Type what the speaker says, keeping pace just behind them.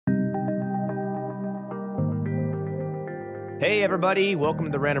Hey, everybody. Welcome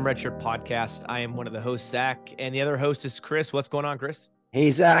to the Random Redshirt Podcast. I am one of the hosts, Zach, and the other host is Chris. What's going on, Chris? Hey,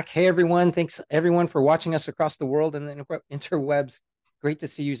 Zach. Hey, everyone. Thanks, everyone, for watching us across the world and the interwebs. Great to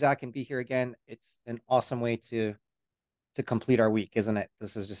see you, Zach, and be here again. It's an awesome way to complete our week, isn't it?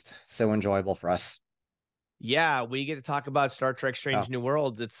 This is just so enjoyable for us. Yeah, we get to talk about Star Trek Oh, Strange New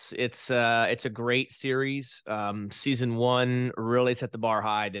Worlds. It's a great series. Season one really set the bar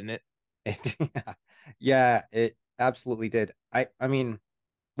high, didn't it? yeah, yeah, it absolutely did. I mean,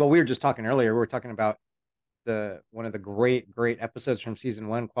 well, we were just talking earlier. We were talking about the one of the great episodes from season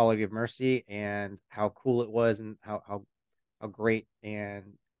one, Quality of Mercy, and how cool it was, and how great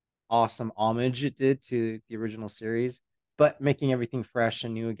and awesome homage it did to the original series, but making everything fresh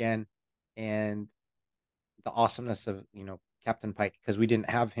and new again, and the awesomeness of Captain Pike, because we didn't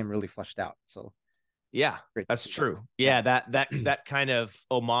have him really fleshed out. So Yeah, great to that's see that. true. Yeah. Yeah, that kind of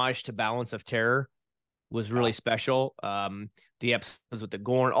homage to Balance of Terror was Yeah. really special. The episodes with the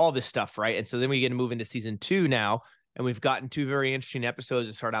Gorn, all this stuff, right? And so then we get to move into season two now, and we've gotten two very interesting episodes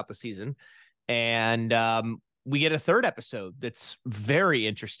to start out the season. And we get a third episode that's very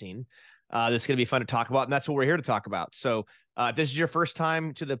interesting. That's going to be fun to talk about, and that's what we're here to talk about. So, if this is your first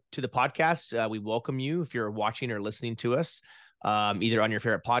time to the podcast, we welcome you. If you're watching or listening to us, either on your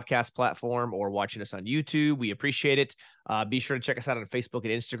favorite podcast platform or watching us on YouTube, we appreciate it. Be sure to check us out on Facebook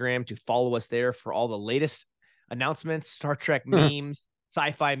and Instagram to follow us there for all the latest announcements, Star Trek memes,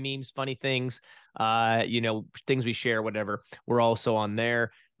 sci-fi memes, funny things, things we share, whatever. We're also on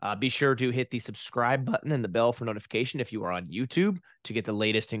there. Be sure to hit the subscribe button and the bell for notification if you are on YouTube to get the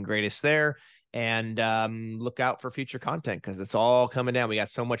latest and greatest there. And look out for future content because it's all coming down. We got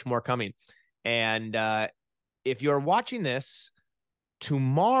so much more coming. And if you're watching this,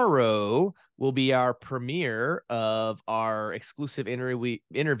 tomorrow will be our premiere of our exclusive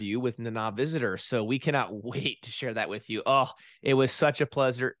interview with Nana Visitor. So we cannot wait to share that with you. Oh, it was such a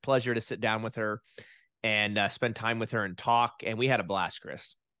pleasure to sit down with her and spend time with her and talk. And we had a blast,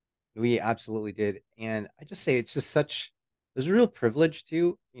 Chris. We absolutely did. And I just say it's just such there's a real privilege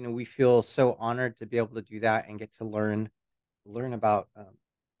too. We feel so honored to be able to do that and get to learn about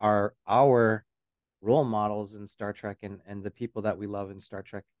our role models in Star Trek, and the people that we love in Star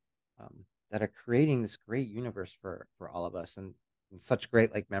Trek, that are creating this great universe for all of us, and such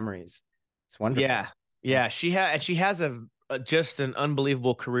great like memories. It's wonderful. Yeah. Yeah. Yeah. She has a just an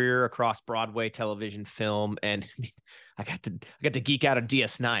unbelievable career across Broadway, television, film. And I mean, I got to geek out on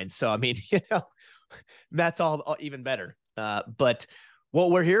DS9. So, I mean, that's all even better. But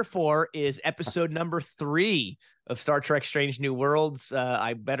what we're here for is episode number 3 of Star Trek Strange New Worlds.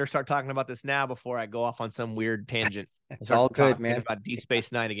 I better start talking about this now before I go off on some weird tangent and It's start all good, talking man. about Deep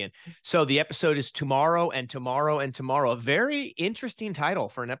Space Nine again. So the episode is Tomorrow and Tomorrow and Tomorrow. A very interesting title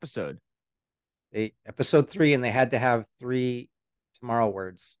for an episode. Episode 3, and they had to have 3 tomorrow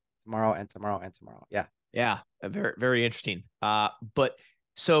words: tomorrow and tomorrow and tomorrow. Yeah. Yeah, very very interesting. But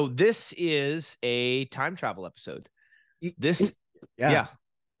so this is a time travel episode. Y- This, Yeah. yeah,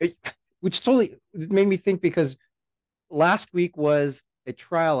 It, which totally made me think, because last week was a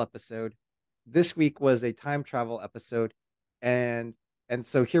trial episode. This week was a time travel episode. And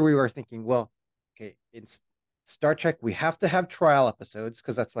so here we were thinking, well, okay, in Star Trek, we have to have trial episodes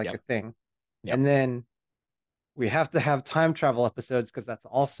because that's like a yep, thing. yep, And then we have to have time travel episodes because that's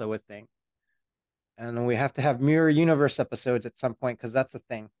also a thing. And then we have to have mirror universe episodes at some point because that's a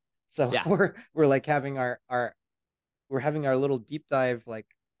thing. So yeah. we're like having our we're having our little deep dive, like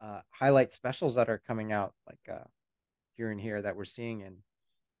highlight specials that are coming out, like here and here, that we're seeing in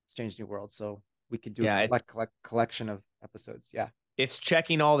Strange New World. So we could do a Yeah, collection of episodes. Yeah. it's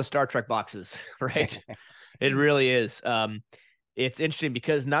checking all the Star Trek boxes, right? It really is. It's interesting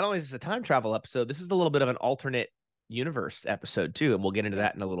because not only is this a time travel episode, this is a little bit of an alternate universe episode too, and we'll get into Yeah.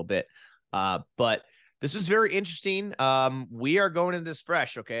 that in a little bit. But this was very interesting. We are going into this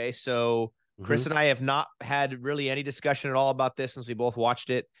fresh, okay? So Hmm. Chris and I have not had really any discussion at all about this since we both watched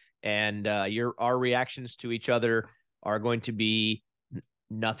it, and your our reactions to each other are going to be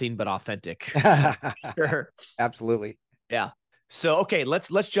nothing but authentic. Sure. Absolutely. Yeah. So okay,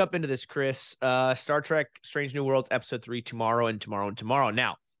 let's jump into this, Chris. Star Trek Strange New Worlds episode 3 tomorrow and tomorrow and tomorrow.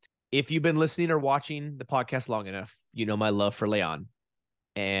 Now, if you've been listening or watching the podcast long enough, you know my love for Leon.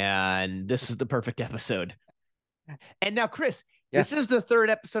 And this is the perfect episode. And now, Chris, Yeah. this is the third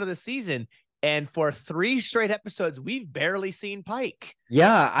episode of the season. And for 3 straight episodes, we've barely seen Pike.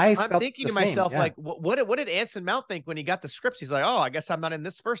 Yeah. I I'm felt thinking the to same. myself, Yeah. like, what did Anson Mount think when he got the scripts? He's like, oh, I guess I'm not in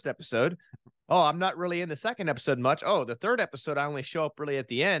this first episode. Oh, I'm not really in the second episode much. Oh, the third episode, I only show up really at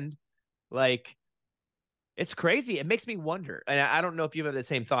the end. Like, it's crazy. It makes me wonder. And I don't know if you have the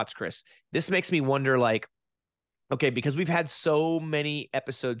same thoughts, Chris. This makes me wonder, like, Okay, because we've had so many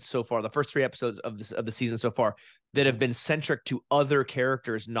episodes so far, the first three episodes of this of the season so far that have been centric to other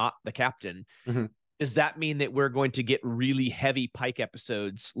characters, not the captain. Mm-hmm. Does that mean that we're going to get really heavy Pike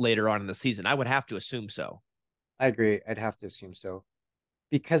episodes later on in the season? I would have to assume so. I agree. I'd have to assume so.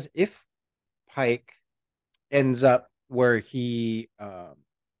 Because if Pike ends up where he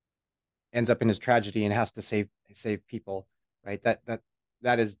ends up in his tragedy and has to save people, right?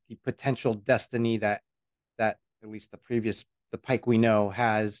 That is the potential destiny that at least the Pike we know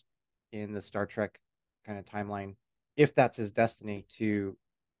has in the Star Trek kind of timeline. If that's his destiny to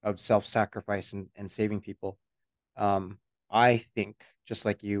of self-sacrifice and saving people, um, I think just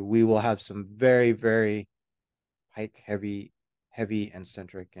like you, we will have some very, very Pike heavy and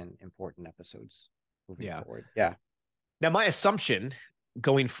centric and important episodes moving Yeah. forward. Yeah. Now, my assumption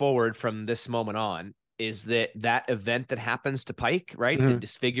going forward from this moment on is that that event that happens to Pike, right, that Mm-hmm.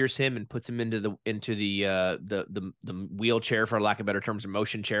 disfigures him and puts him into the wheelchair, for lack of better terms, or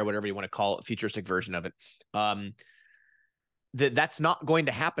motion chair, whatever you want to call it, futuristic version of it. Um, that's not going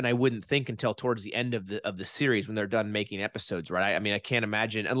to happen, I wouldn't think, until towards the end of the series when they're done making episodes, right? I mean, I can't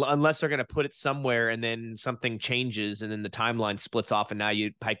imagine unless they're going to put it somewhere and then something changes and then the timeline splits off and now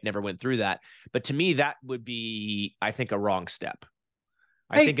Pike never went through that. But to me, that would be, I think, a wrong step.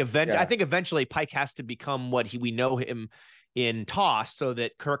 I Yeah. think eventually Pike has to become what we know him in TOS so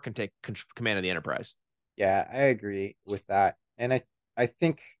that Kirk can take command of the Enterprise. Yeah, I agree with that. And I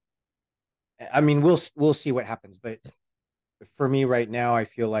think I mean we'll see what happens, but for me right now I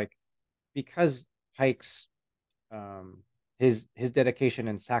feel like because Pike's um his dedication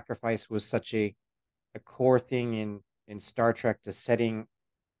and sacrifice was such a core thing in Star Trek to setting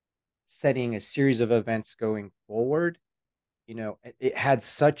a series of events going forward, it had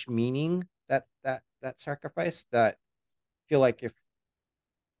such meaning that sacrifice that I feel like if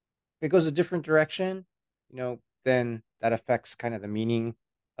it goes a different direction, then that affects kind of the meaning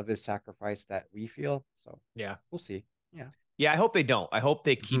of his sacrifice that we feel. So Yeah. we'll see. Yeah. Yeah, I hope they don't. I hope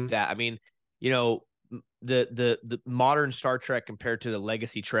they keep Hmm. that. I mean, you know, the modern Star Trek compared to the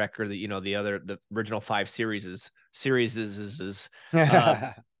legacy Trek or the original five series is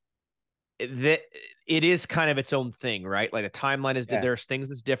that it is kind of its own thing, right? Like the timeline is Yeah. there's things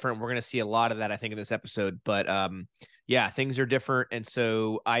that's different. We're gonna see a lot of that, I think, in this episode. But yeah, things are different, and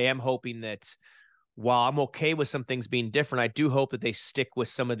so I am hoping that while I'm okay with some things being different, I do hope that they stick with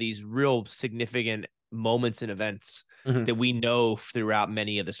some of these real significant moments and events Hmm. that we know throughout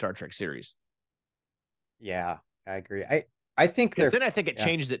many of the Star Trek series. Yeah. I agree. I think Because they're then I think it yeah.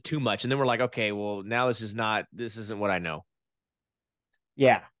 changes it too much, and then we're like, okay, well, now this isn't what I know.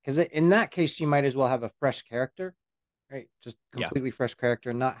 Yeah, because in that case you might as well have a fresh character, right? Just Yeah, completely fresh character,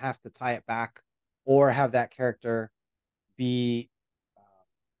 and not have to tie it back or have that character be uh,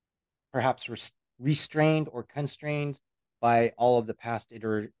 perhaps restrained or constrained by all of the past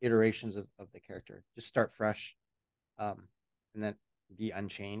iterations of the character. Just start fresh, um, and then be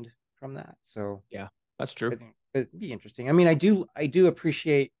unchained from that. So yeah, that's I true. think it'd be interesting. I mean, I do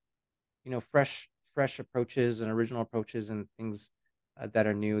appreciate fresh approaches and original approaches and things that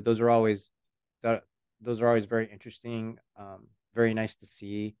are new. That those are always very interesting. Very nice to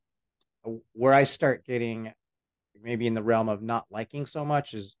see. Where I start getting maybe in the realm of not liking so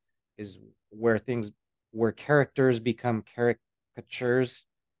much is where things where characters become caricatures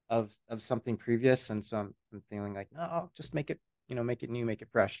of something previous, and so I'm feeling like no, just make it new, make it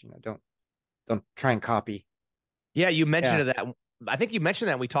fresh. Don't try and copy. Yeah, you Yeah, mentioned that. I think you mentioned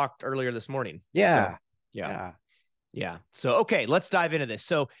that we talked earlier this morning. So yeah, yeah, yeah, yeah. So okay, let's dive into this.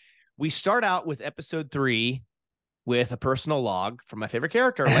 So we start out with episode 3 with a personal log from my favorite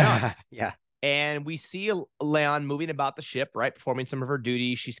character, Leon. yeah. And we see Leon moving about the ship, right, performing some of her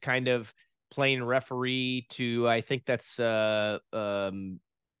duties. She's kind of playing referee to, I think that's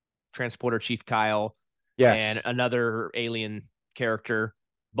transporter Chief Kyle and Yes, another alien character,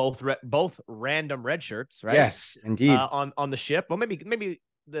 both random red shirts, right? yes, indeed. On the ship. Well, maybe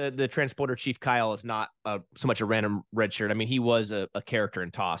the transporter Chief Kyle is not so much a random red shirt. I mean, he was a character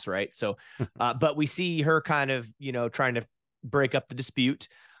in Toss, right? So, but we see her kind of trying to break up the dispute.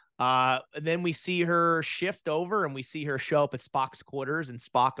 Then we see her shift over and we see her show up at Spock's quarters, and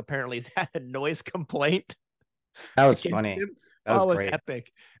Spock apparently has had a noise complaint That was against funny. him. That was Oh, it was great.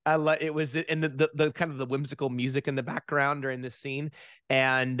 epic. It was in the kind of the whimsical music in the background during this scene.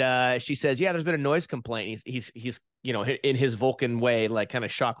 And she says, yeah, there's been a noise complaint. He's in his Vulcan way, like kind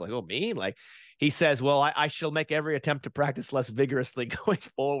of shocked, like, oh, me? Like he says, well, I shall make every attempt to practice less vigorously going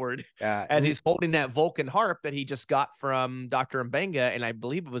forward, Yeah, as he's holding that Vulcan harp that he just got from Dr. Mbenga, and I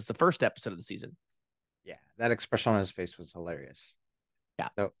believe it was the first episode of the season. yeah, that expression on his face was hilarious. Yeah.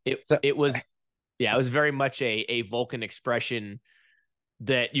 So It so it was Yeah, it was very much a Vulcan expression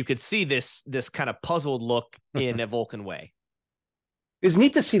that you could see this kind of puzzled look in a Vulcan way. It's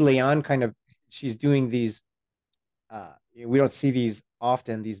neat to see Leon kind of, she's doing these, we don't see these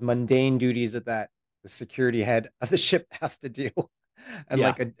often, these mundane duties that the security head of the ship has to do and Yeah,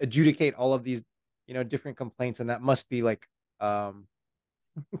 like adjudicate all of these, different complaints. And that must be like, um,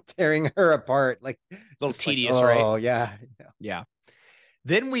 tearing her apart. Like, a little just like, tedious, right? oh, yeah. Yeah.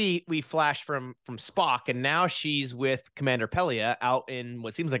 Then we flash from Spock, and now she's with Commander Pelia out in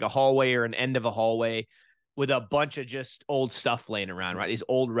what seems like a hallway or an end of a hallway with a bunch of just old stuff laying around, right? These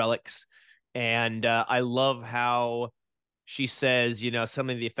old relics. And I love how she says,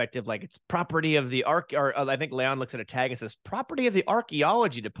 something to the effect of like it's property of the or I think Leon looks at a tag and says property of the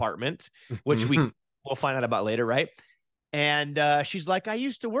archaeology department, which we will find out about later, right? And she's like, I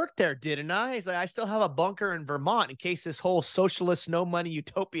used to work there, didn't I? He's like, I still have a bunker in Vermont in case this whole socialist no money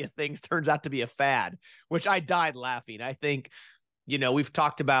utopia thing turns out to be a fad, which I died laughing. I think, we've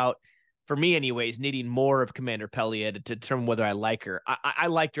talked about, for me anyways, needing more of Commander Pelia to determine whether I like her. I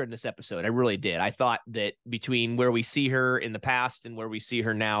liked her in this episode. I really did. I thought that between where we see her in the past and where we see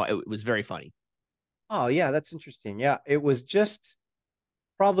her now, it was very funny. Oh, yeah, that's interesting. Yeah, it was just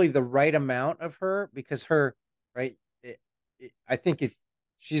probably the right amount of her because her, right? I think if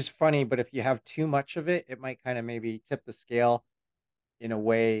she's funny, but if you have too much of it, it might kind of maybe tip the scale in a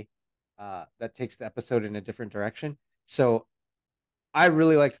way that takes the episode in a different direction. So I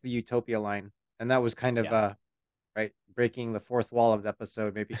really liked the Utopia line, and that was kind of Yeah. right breaking the fourth wall of the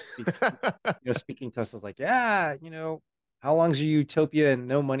episode. Maybe speaking to us was like, yeah, how long's your Utopia and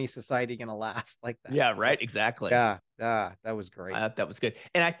no money society gonna last like that? Yeah, right. Exactly. Yeah, yeah, that was great. That was good.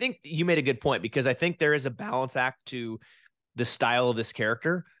 And I think you made a good point because I think there is a balance act to the style of this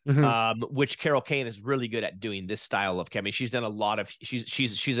character, Mm-hmm. which Carol Kane is really good at doing this style of comedy. She's done a lot of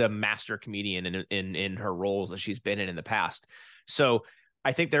she's a master comedian in her roles that she's been in the past. So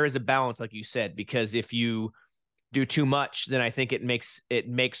I think there is a balance, like you said, because if you do too much, then I think it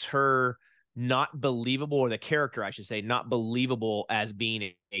makes her not believable, or the character, I should say, not believable as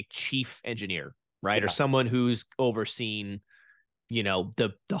being a chief engineer, right? Or Yeah, someone who's overseeing,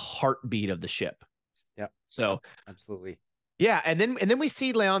 the heartbeat of the ship. yeah, yeah, So absolutely. yeah, and then we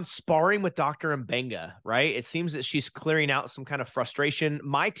see Leon sparring with Dr. Mbenga, right? It seems that she's clearing out some kind of frustration.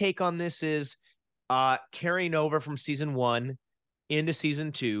 My take on this is carrying over from season 1 into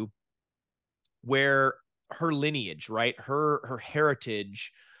season 2, where her lineage, right? Her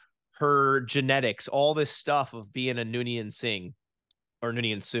heritage, her genetics, all this stuff of being a Noonien Singh or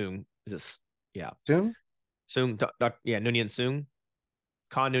Noonien Soong. Is this yeah. Soon? Soong, yeah, Noonien Soong.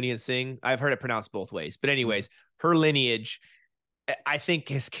 Khan Noonien Singh. I've heard it pronounced both ways. But Mm-hmm. anyways, her lineage, I think,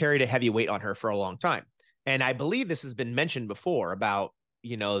 has carried a heavy weight on her for a long time. And I believe this has been mentioned before about,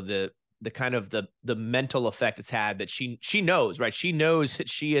 the kind of the mental effect it's had, that she knows, right? She knows that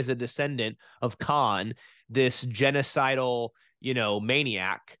she is a descendant of Khan, this genocidal,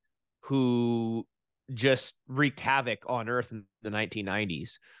 maniac who just wreaked havoc on Earth in the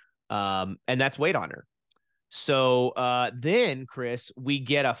 1990s. And that's weighed on her. So then, Chris, we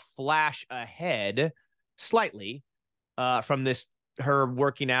get a flash ahead slightly from this, her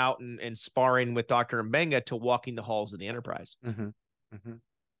working out and sparring with Dr. Mbenga, to walking the halls of the Enterprise. Mm-hmm. Mm-hmm.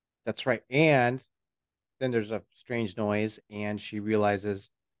 That's right. And then there's a strange noise, and she realizes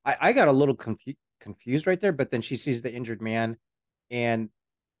I got a little confused right there, but then she sees the injured man, and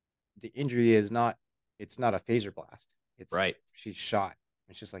the injury is not it's not a phaser blast. It's Right. she's shot.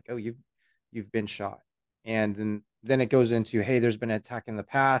 It's just like, oh, you've been shot. And then it goes into, hey, there's been an attack in the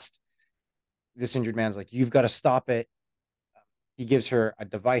past. This injured man's like, you've got to stop it. He gives her a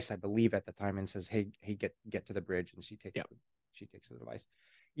device, I believe, at the time, and says, hey, get to the bridge. And Yep. she takes the device.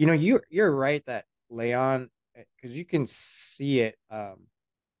 You're right that Leon, because you can see it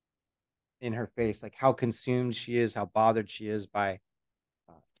in her face, like how consumed she is, how bothered she is by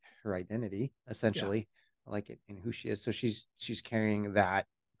uh, her identity, Yeah. essentially, like it and who she is. So she's carrying that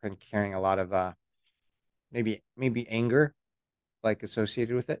and carrying a lot of maybe anger like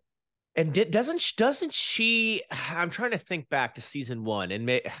associated with it. And doesn't she? I'm trying to think back to season 1, and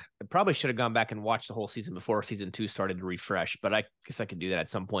I probably should have gone back and watched the whole season before season 2 started to refresh. But I guess I could do that at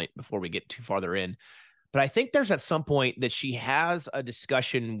some point before we get too farther in. But I think there's at some point that she has a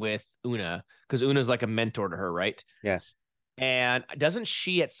discussion with Una, because Una's like a mentor to her, right? Yes. And doesn't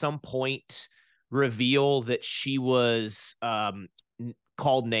she at some point reveal that she was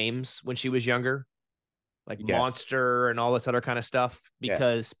called names when she was younger, like Yes. monster and all this other kind of stuff, Yes.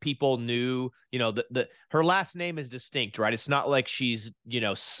 because people knew, the her last name is distinct, right? It's not like she's,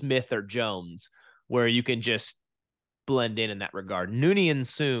 Smith or Jones, where you can just blend in that regard. Noonien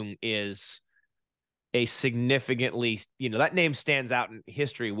Soong is a significantly, that name stands out in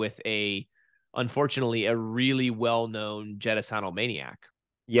history with unfortunately, a really well-known genocidal maniac.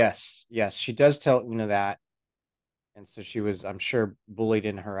 Yes, yes, she does tell Una that, and so she was, I'm sure, bullied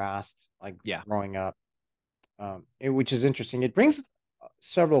and harassed like Yeah. growing up, which is interesting. It brings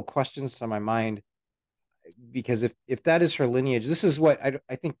several questions to my mind because if that is her lineage, this is what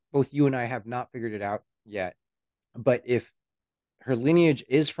I think both you and I have not figured it out yet. But if her lineage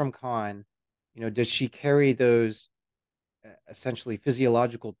is from Khan, does she carry those essentially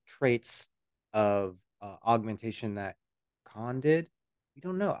physiological traits of augmentation that Khan did? We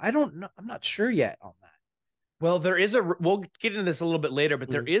don't know. I don't know. I'm not sure yet on that. Well, we'll get into this a little bit later, but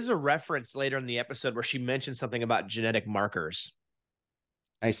there Mhm. is a reference later in the episode where she mentions something about genetic markers.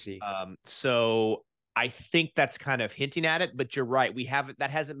 I see. So I think that's kind of hinting at it, but you're right. That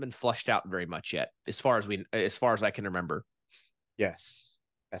hasn't been flushed out very much yet, as far as I can remember. Yes.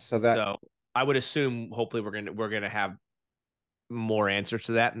 Yes. So that, So I would assume hopefully we're gonna have more answers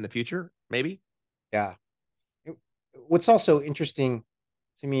to that in the future, maybe. yeah. It- what's also interesting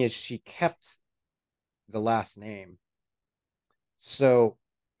to me is she kept the last name. So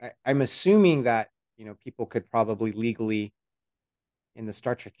I'm assuming that, people could probably legally, in the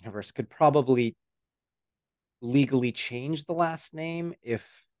Star Trek universe, could probably legally change the last name if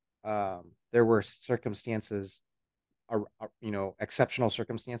there were circumstances, exceptional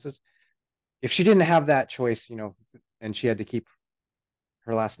circumstances. If she didn't have that choice, and she had to keep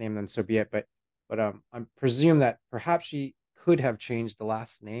her last name, then so be it. But I presume that perhaps she could have changed the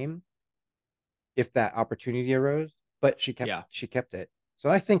last name if that opportunity arose, but Yeah. she kept it. So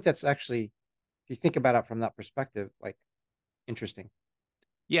I think that's actually, if you think about it from that perspective, like interesting.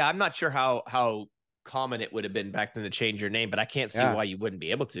 Yeah, I'm not sure how common it would have been back then to change your name, but I can't see Yeah, why you wouldn't be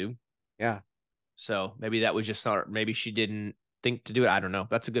able to. yeah, So maybe that was just not, maybe she didn't think to do it. I don't know.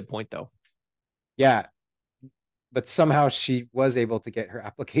 That's a good point though. yeah. But somehow she was able to get her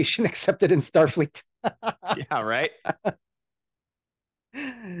application accepted in Starfleet. Yeah, right.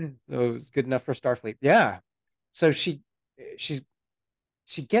 So it was good enough for Starfleet. Yeah. So she's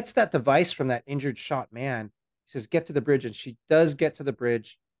she gets that device from that injured shot man. He says, "Get to the bridge," and she does get to the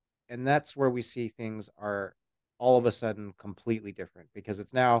bridge, and that's where we see things are all of a sudden completely different because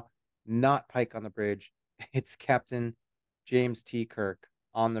it's now not Pike on the bridge; it's Captain James T. Kirk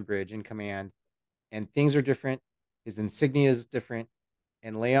on the bridge in command, and things are different. His insignia is different,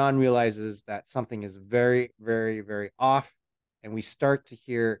 and Leon realizes that something is very, very, very off. And we start to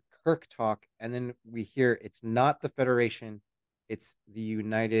hear Kirk talk, and then we hear it's not the Federation, it's the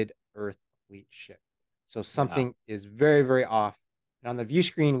United Earth Fleet ship. So Yeah. something is very, very off. And on the view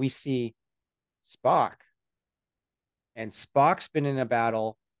screen, we see Spock, and Spock's been in a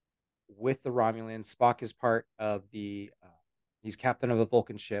battle with the Romulans. Spock is part of he's captain of the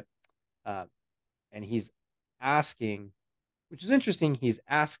Vulcan ship, uh, and he's asking, which is interesting, he's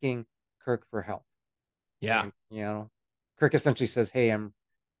asking Kirk for help. Yeah. And Kirk essentially says, "Hey, I'm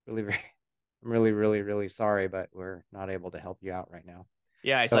really, really, really sorry, but we're not able to help you out right now."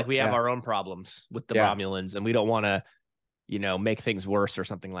 Yeah. It's like So we have yeah, our own problems with the yeah, Romulans and we don't want to, make things worse or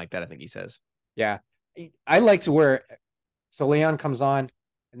something like that. I think he says. yeah. I like to where so Leon comes on,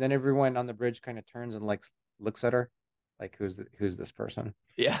 and then everyone on the bridge kind of turns and like looks at her, like who's this person?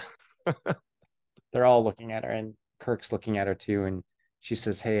 Yeah. They're all looking at her, and Kirk's looking at her too, and she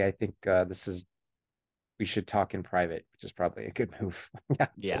says, "Hey, I think this is we should talk in private," which is probably a good move. Yeah,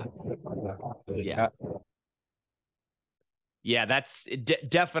 Yeah. Yeah. yeah, Yeah, that's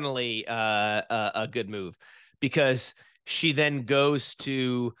definitely a good move because she then goes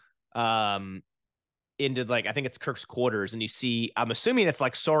to um into like I think it's Kirk's quarters, and you see I'm assuming it's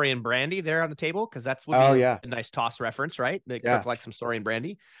like Sorry and Brandy there on the table because that would oh be a yeah, nice toss reference, right? That yeah. Kirk likes some Sorry and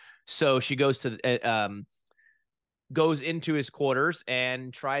Brandy, so she goes into his quarters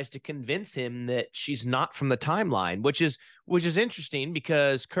and tries to convince him that she's not from the timeline, which is interesting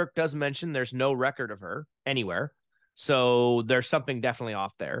because Kirk does mention there's no record of her anywhere. So there's something definitely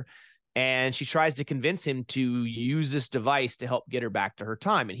off there. And she tries to convince him to use this device to help get her back to her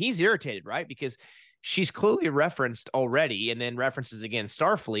time. And he's irritated, right? Because she's clearly referenced already and then references again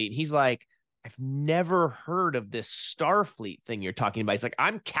Starfleet. And he's like, I've never heard of this Starfleet thing you're talking about. He's like,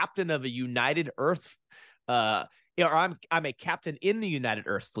 I'm captain of a United Earth or I'm a captain in the United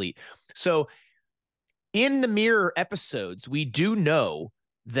Earth Fleet. So in the mirror episodes, we do know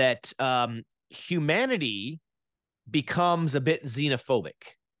that humanity becomes a bit xenophobic,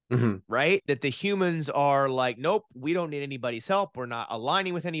 Mhm. right? That the humans are like, nope, we don't need anybody's help. We're not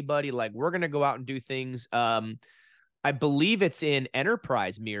aligning with anybody. Like, we're gonna go out and do things. I believe it's in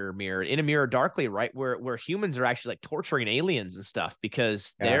Enterprise Mirror in a Mirror Darkly, right? Where humans are actually like torturing aliens and stuff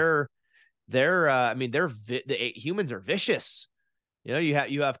because Yeah. I mean, the humans are vicious. You know, you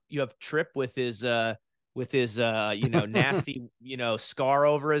have Trip with his nasty scar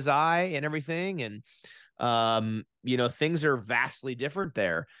over his eye and everything, and things are vastly different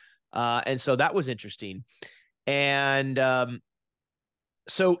there, and so that was interesting, and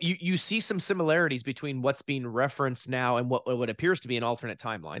so you see some similarities between what's being referenced now and what appears to be an alternate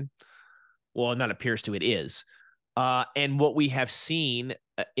timeline. Well, not appears to, it is, and what we have seen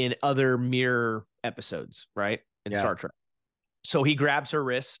in other mirror episodes, right, in Yeah. Star Trek. So he grabs her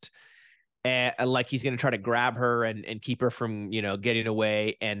wrist, and like he's going to try to grab her and keep her from getting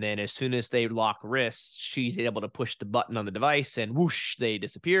away, and then as soon as they lock wrists, she's able to push the button on the device, and whoosh, they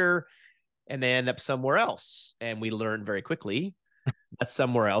disappear, and they end up somewhere else, and we learn very quickly that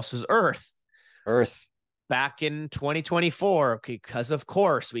somewhere else is Earth Earth. back in 2024, because of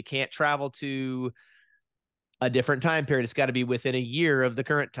course we can't travel to a different time period. It's got to be within a year of the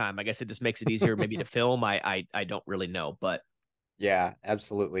current time. I guess it just makes it easier maybe to film. I don't really know, but Yeah,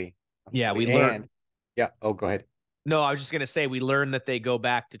 absolutely. yeah, we Absolutely. learned. And yeah, oh, go ahead. No, I was just gonna say we learned that they go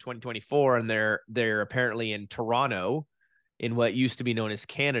back to 2024 and they're apparently in Toronto, in what used to be known as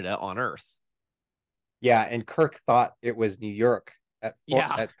Canada on Earth. Yeah, and Kirk thought it was New York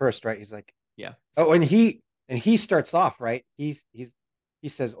Yeah, at first, right? He's like, yeah, oh, and he starts off, right? He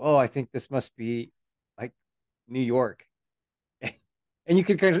says, "Oh, I think this must be like New York." And you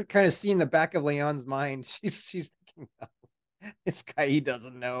can kind of see in the back of Leon's mind, she's thinking, oh, this guy, he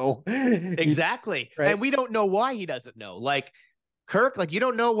doesn't know. exactly. Right? And we don't know why he doesn't know. Like Kirk, like you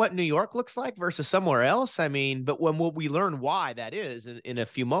don't know what New York looks like versus somewhere else. I mean, but when we learn why that is in a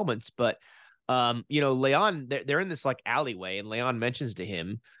few moments. But Leon, they're in this like alleyway, and Leon mentions to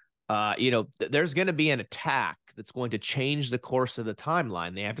him, there's going to be an attack that's going to change the course of the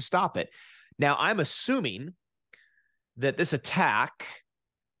timeline. They have to stop it. Now, I'm assuming that this attack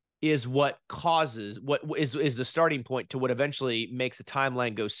is what is the starting point to what eventually makes the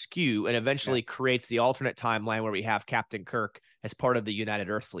timeline go skew and Yeah. eventually creates the alternate timeline where we have Captain Kirk as part of the United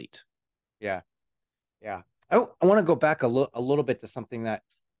Earth Fleet. Yeah. Yeah. I want to go back a little bit to something that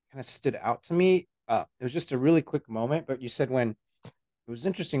kind of stood out to me. It was just a really quick moment, but you said when it was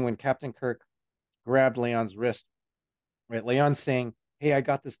interesting when Captain Kirk grabbed Leon's wrist, right? Leon's saying, "Hey, I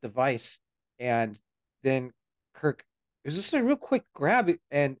got this device," and then Kirk, it was just a real quick grab,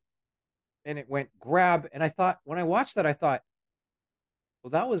 and it went grab, and I thought when I watched that, I thought,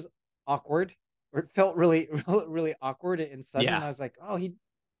 well, that was awkward, or it felt really, really, really awkward and sudden, and Yeah. I was like, oh, I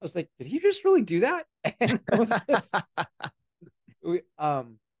was like, did he just really do that? And it was just,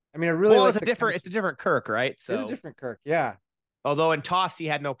 I mean, I really Well, like the it's a chemistry. different Kirk, right? It's a So, different Kirk, yeah. although in Toss he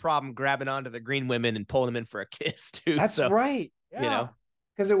had no problem grabbing onto the green women and pulling them in for a kiss too. That's So, right, you know, yeah,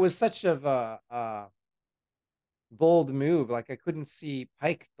 because it was such of a bold move. Like I couldn't see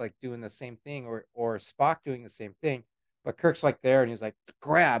Pike like doing the same thing, or Spock doing the same thing, but Kirk's like there, and he's like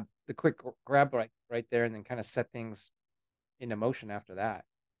grab the quick grab right there, and then kind of set things into motion after that.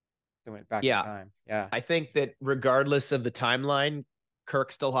 They went back in yeah, time. Yeah. I think that regardless of the timeline,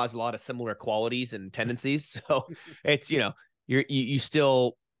 Kirk still has a lot of similar qualities and tendencies. So it's you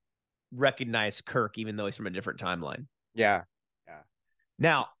still recognize Kirk even though he's from a different timeline. Yeah. Yeah.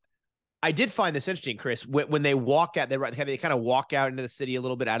 Now, I did find this interesting, Chris. When they walk out, they kind of walk out into the city a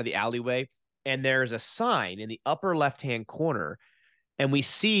little bit out of the alleyway, and there's a sign in the upper left hand corner, and we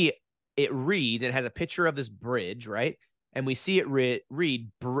see it read. It has a picture of this bridge, right? And we see it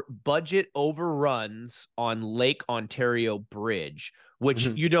read budget overruns on Lake Ontario Bridge, which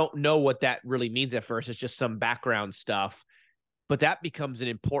Mhm. you don't know what that really means at first. It's just some background stuff, but that becomes an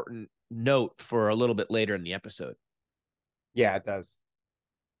important note for a little bit later in the episode. Yeah, it does.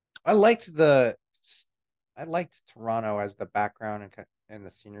 I liked the I liked Toronto as the background and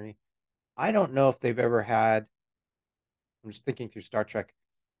the scenery. I don't know if they've ever had. I'm just thinking through Star Trek,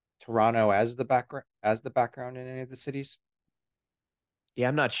 Toronto as the background in any of the cities. Yeah,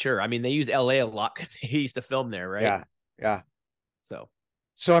 I'm not sure. I mean, they use LA a lot because they used to film there, right? Yeah, yeah. So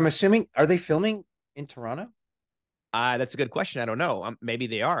So I'm assuming, are they filming in Toronto? that's a good question. I don't know. Maybe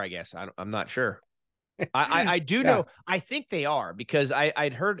they are. I guess I'm not sure. I do Yeah, know. I think they are because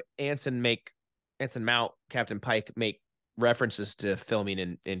I'd heard Anson Mount, Captain Pike make references to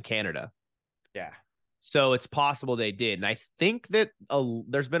filming in Canada. yeah. So it's possible they did, and I think that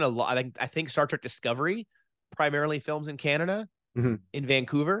there's been a lot. I think Star Trek Discovery primarily films in Canada, Mhm. in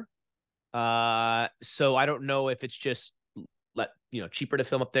Vancouver. So I don't know if it's just cheaper to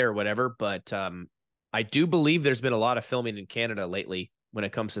film up there or whatever, but I do believe there's been a lot of filming in Canada lately when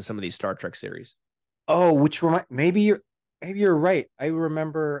it comes to some of these Star Trek series. Oh, which maybe you're right. I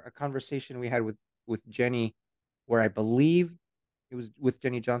remember a conversation we had with Jenny where I believe It was with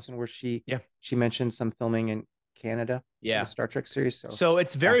Jenny Johnson where Yeah. she mentioned some filming in Canada for the Yeah. Star Trek series. So So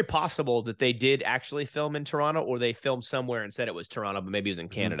it's yeah. very possible that they did actually film in Toronto, or they filmed somewhere and said it was Toronto, but maybe it was in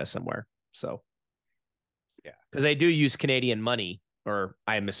Mhm. Canada somewhere. So Yeah. because they do use Canadian money, or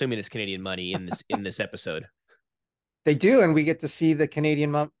I'm assuming it's Canadian money in this episode. They do, and we get to see the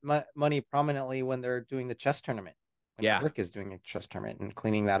Canadian money prominently when they're doing the chess tournament. When Yeah, Kirk is doing a chess tournament and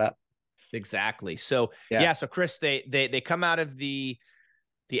cleaning that up. exactly. So Yeah. yeah, so Chris, they come out of the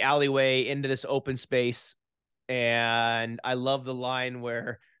alleyway into this open space, and I love the line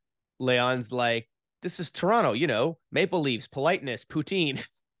where Leon's like, "This is Toronto, maple leaves, politeness, poutine."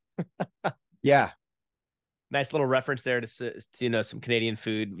 Yeah. Nice little reference there to some Canadian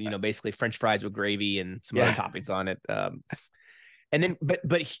food, basically French fries with gravy and some other Yeah. toppings on it. And then, but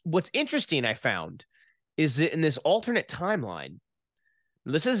what's interesting I found is that in this alternate timeline,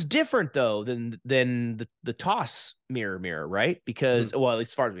 this is different though than the toss mirror, right? Mhm. Because well, at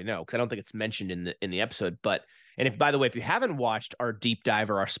least as far as we know, because I don't think it's mentioned in the episode. But and if by the way, if you haven't watched our deep dive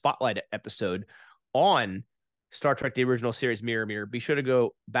or our spotlight episode on Star Trek the original series Mirror, be sure to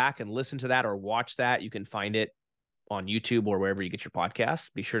go back and listen to that or watch that. You can find it on YouTube or wherever you get your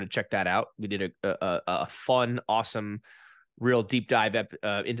podcasts. Be sure to check that out. We did a fun, awesome, real deep dive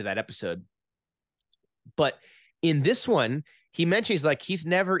into that episode. But in this one, he mentions like he's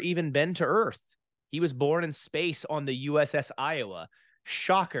never even been to Earth. He was born in space on the USS Iowa.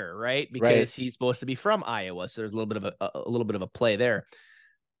 Shocker, right? Right. Because he's supposed to be from Iowa, so there's a little bit of a little bit of a play there.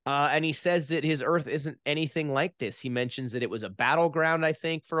 And he says that his Earth isn't anything like this. He mentions that it was a battleground, I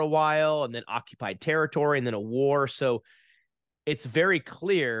think, for a while, and then occupied territory, and then a war. So it's very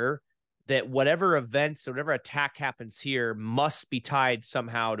clear that whatever events or whatever attack happens here must be tied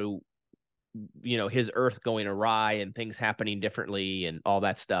somehow to his Earth going awry and things happening differently and all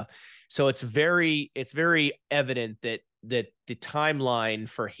that stuff. So it's very evident that the timeline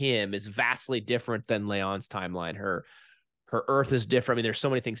for him is vastly different than Leon's timeline. Her Earth is different. I mean, there's so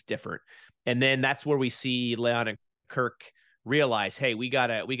many things different. And then that's where we see Leon and Kirk realize, hey, we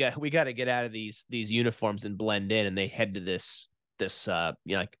gotta get out of these uniforms and blend in. And they head to this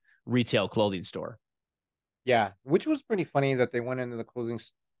like retail clothing store. Yeah. Which was pretty funny that they went into the clothing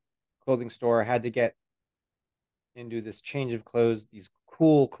store, had to get into this change of clothes, these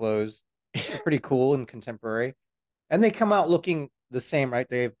cool clothes. They're pretty cool and contemporary. And they come out looking the same, right?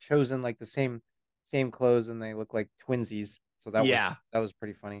 They've chosen like the same clothes and they look like twinsies. So Yeah, that was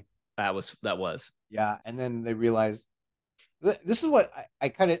pretty funny. that was. Yeah. And then they realize this is what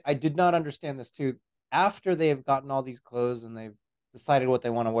I did not understand this too. After they have gotten all these clothes and they've decided what they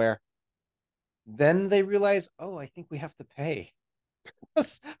want to wear, then they realize, oh, I think we have to pay.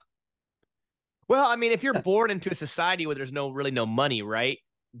 Well, I mean, if you're born into a society where there's no money, right?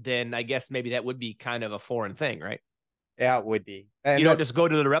 Then I guess maybe that would be kind of a foreign thing, right? Yeah, it would be. You And don't that's just go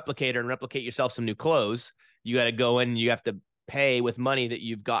to the replicator and replicate yourself some new clothes. You got to go in and you have to pay with money that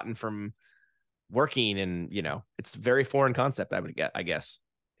you've gotten from working, and it's a very foreign concept. I guess.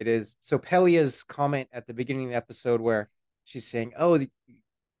 it is. So Pelia's comment at the beginning of the episode where she's saying, "Oh,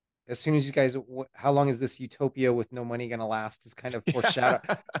 as soon as you guys, how long is this utopia with no money gonna last?" Is kind of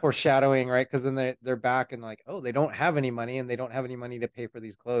foreshadowing, right? Because then they're back and like, oh, they don't have any money and they don't have any money to pay for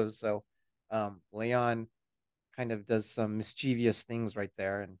these clothes. So, Leon kind of does some mischievous things right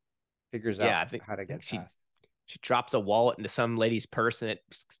there and figures out Yeah, I think how to I think get she past. she drops a wallet into some lady's purse and it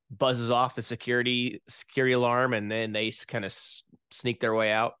buzzes off the security alarm, and then they kind of sneak their way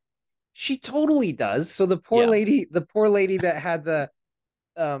out. She totally does. So Yeah, the poor lady that had that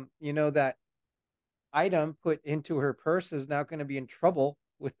item put into her purse is now going to be in trouble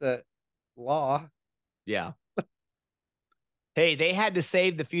with the law. yeah. Hey, they had to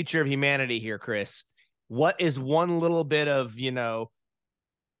save the future of humanity here, Chris. What is one little bit of,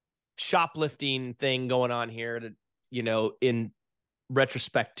 shoplifting thing going on here that, in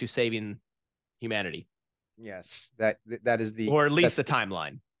retrospect to saving humanity, Yes, that is or at least that's the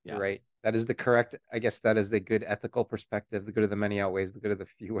timeline? you're Yeah. right. That is the correct. I guess that is the good ethical perspective. The good of the many outweighs the good of the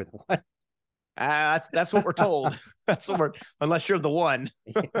few or the one. That's what we're told. That's what unless you're the one.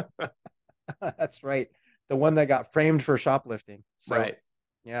 That's right. The one that got framed for shoplifting. So Right.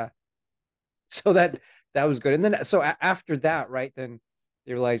 yeah. So that was good. And then so after that, right, then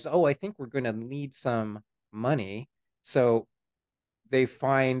they realize, oh, I think we're going to need some money. So they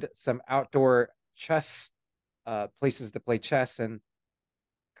find some outdoor chess places to play chess, and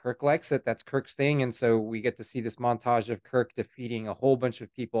Kirk likes it. That's Kirk's thing. And so we get to see this montage of Kirk defeating a whole bunch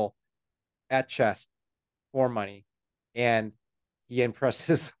of people at chess for money. And he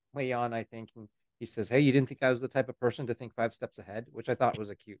impresses Leon, I think. And he says, "Hey, you didn't think I was the type of person to think 5 steps ahead," which I thought was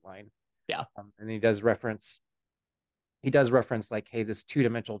a cute line. Yeah. And he does reference he does reference like, hey, this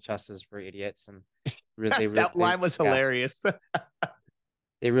two-dimensional chess is for idiots, and That line was yeah, hilarious.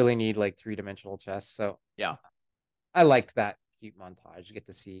 they really need like three-dimensional chess. So Yeah. I liked that cute montage. You get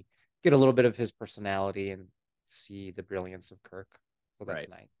to get a little bit of his personality and see the brilliance of Kirk. So that's Right.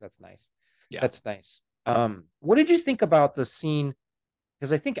 nice. That's nice. Yeah. That's nice. What did you think about the scene?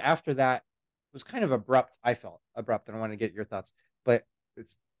 Because I think after that it was kind of abrupt. I felt abrupt, and I want to get your thoughts. But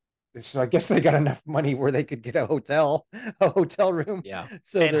it's so I guess they got enough money where they could get a hotel room. Yeah.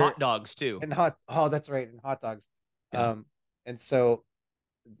 So And they're hot dogs too. and hot. Oh, that's right, and hot dogs. Yeah. And so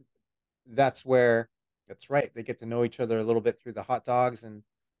that's where that's right. They get to know each other a little bit through the hot dogs, and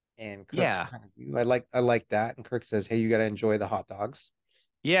Kirk's Yeah. kind of I like that. And Kirk says, "Hey, you got to enjoy the hot dogs."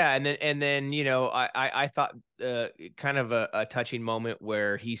 Yeah, and then I thought kind of a touching moment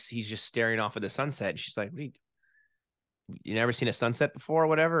where he's just staring off at the sunset. And she's like, you never seen a sunset before or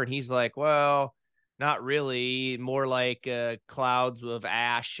whatever?" And he's like, "Well, not really. More like clouds of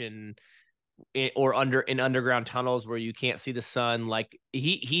ash and or in underground tunnels where you can't see the sun." Like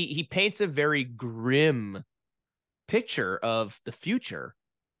he paints a very grim picture of the future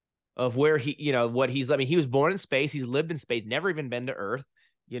of where what he's. I mean, he was born in space. He's lived in space. Never even been to Earth.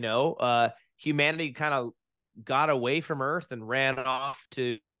 Humanity kind of got away from Earth and ran off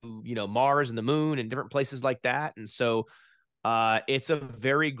to Mars and the moon and different places like that. And so it's a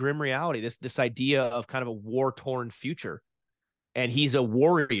very grim reality. This idea of kind of a war torn future. And he's a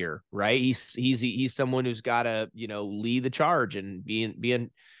warrior, right? He's someone who's got to lead the charge and being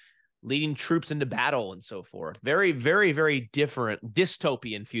leading troops into battle and so forth. Very, very, very different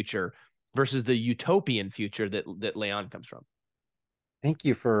dystopian future versus the utopian future that Leon comes from. Thank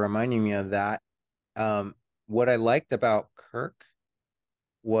you for reminding me of that. Um, what I liked about Kirk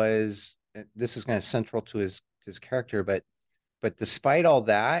was this is kind of central to his character, but despite all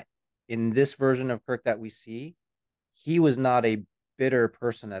that, in this version of Kirk that we see, he was not a bitter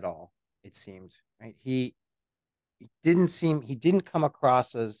person at all. It seemed right. He didn't come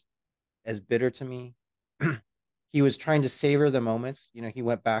across as bitter to me. He was trying to savor the moments. He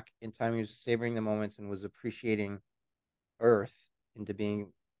went back in time. He was savoring the moments and was appreciating Earth into being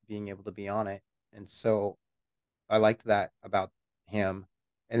able to be on it. And so I liked that about him.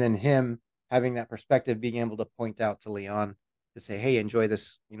 And then him having that perspective, being able to point out to Leon to say, "Hey, enjoy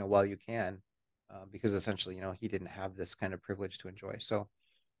this, while you can," because essentially, he didn't have this kind of privilege to enjoy. So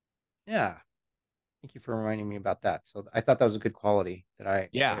yeah, thank you for reminding me about that. So I thought that was a good quality that I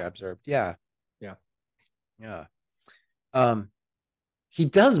Yeah. observed. Yeah, Yeah. yeah. Um, he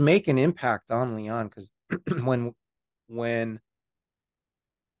does make an impact on Leon because when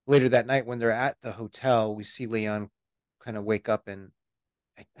later that night when they're at the hotel, we see Leon kind of wake up, and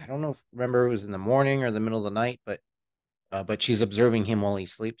I don't know if remember it was in the morning or the middle of the night, but she's observing him while he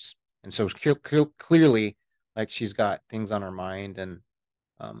sleeps, and so it's clearly like she's got things on her mind and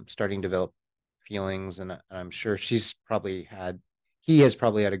starting to develop feelings, and I'm sure he has probably had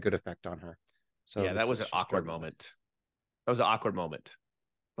a good effect on her. So Yeah, the that was stuff an she's awkward struggling with. moment. That was an awkward moment.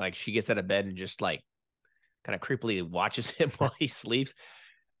 Like she gets out of bed and just like kind of creepily watches him while he sleeps.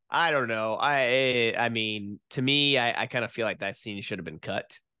 I don't know. I mean, to me, I kind of feel like that scene should have been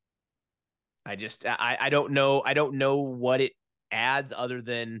cut. I don't know. I don't know what it adds other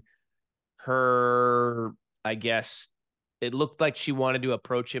than her, I guess it looked like she wanted to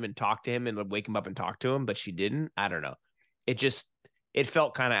approach him and talk to him and wake him up and talk to him, but she didn't. I don't know. It just it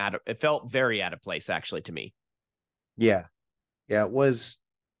felt kind of it felt very out of place actually to me. Yeah, yeah, it was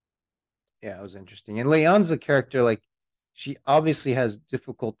interesting. And Leon's a character like she obviously has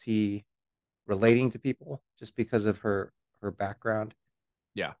difficulty relating to people just because of her background.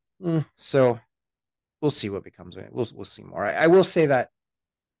 Yeah. So we'll see what becomes of it. We'll see more. I will say that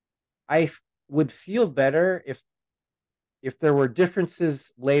would feel better if there were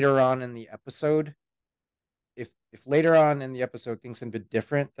differences later on in the episode. If later on in the episode things had been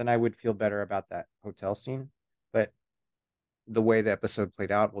different, then I would feel better about that hotel scene. But the way the episode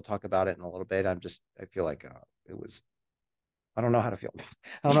played out, we'll talk about it in a little bit. I feel like it was. I don't know how to feel.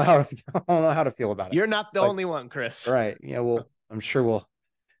 I don't know how to. I don't know how to feel about it. You're not the Like, only one, Chris. right? Yeah. I'm sure we'll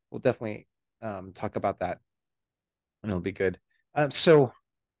definitely talk about that, and it'll be good. So,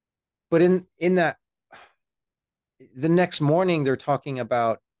 but in that the next morning, they're talking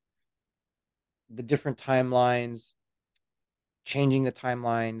about the different timelines, changing the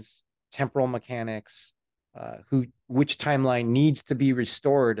timelines, temporal mechanics, which timeline needs to be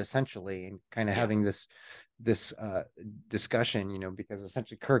restored essentially, and kind of Yeah. having this discussion, because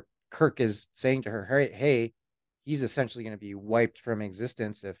essentially Kirk is saying to her, hey, he's essentially going to be wiped from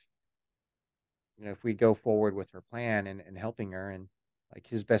existence if we go forward with her plan and helping her, and like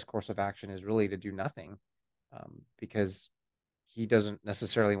his best course of action is really to do nothing. because he doesn't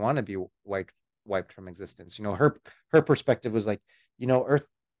necessarily want to be wiped from existence. Her perspective was like, Earth,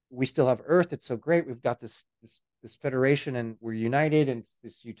 we still have Earth. It's so great. We've got this federation, and we're united, and it's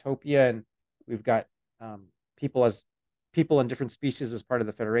this utopia, and we've got um, people as people and different species as part of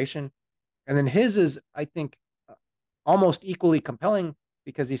the federation. And then his is, I think, almost equally compelling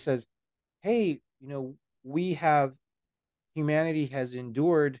because he says, "Hey, we have humanity has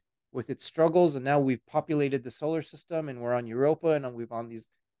endured with its struggles, and now we've populated the solar system, and we're on Europa, and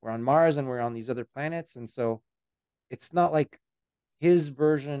we're on Mars, and we're on these other planets, and so it's not like his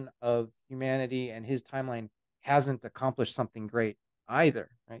version of humanity and his timeline hasn't accomplished something great either,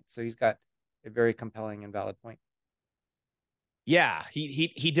 right? So he's got a very compelling and valid point. Yeah,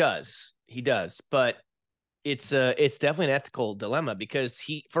 he does. He does. But it's definitely an ethical dilemma because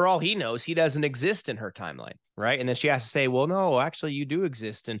for all he knows, he doesn't exist in her timeline, right? And then she has to say, well, no, actually you do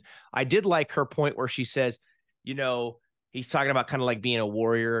exist. And I did like her point where she says, you know, he's talking about kind of like being a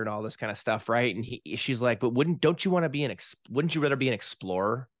warrior and all this kind of stuff, right? And she's like, but don't you want to be wouldn't you rather be an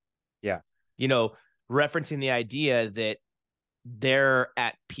explorer? Yeah. You know, referencing the idea that they're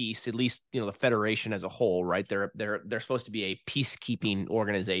at peace, at least the Federation as a whole, right? They're supposed to be a peacekeeping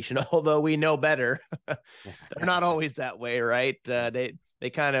organization, although we know better. They're not always that way, right? They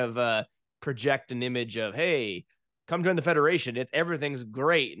kind of project an image of, hey, come join the Federation. Everything's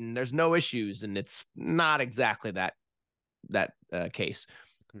great and there's no issues, and it's not exactly that case.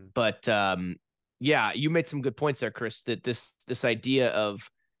 Mm-hmm. But yeah, you made some good points there, Chris. That this idea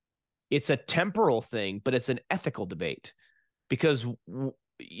of it's a temporal thing, but it's an ethical debate because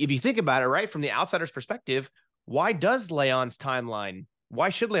if you think about it, right, from the outsider's perspective, why should Leon's timeline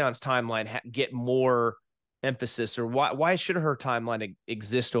get more emphasis, or why should her timeline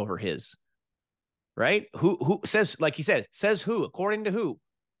exist over his? Right? Who says, like he says who? According to who?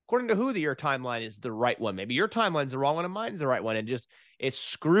 According to who your timeline is the right one? Maybe your timeline's the wrong one and mine's the right one, and just it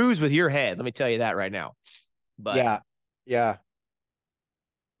screws with your head. Let me tell you that right now. But yeah.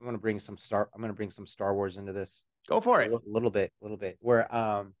 I'm gonna bring some Star Wars into this. Go for it. Little bit. Where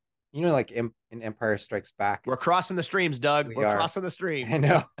like in Empire Strikes Back, we're crossing the streams, Doug. We're crossing the streams. I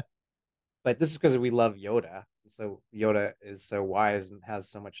know, but this is because we love Yoda. So Yoda is so wise and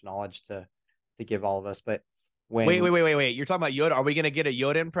has so much knowledge to give all of us. But wait, you're talking about Yoda? Are we gonna get a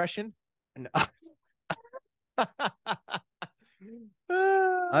Yoda impression? No.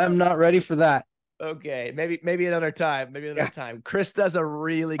 I'm not ready for that. Okay, maybe another time. Time. Chris does a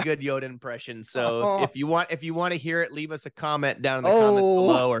really good Yoda impression. So if you want to hear it, leave us a comment down in the comments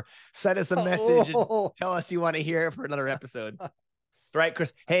below, or send us a message and tell us you want to hear it for another episode. Right,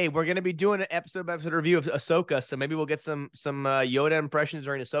 Chris. Hey, we're gonna be doing an episode review of Ahsoka, so maybe we'll get some Yoda impressions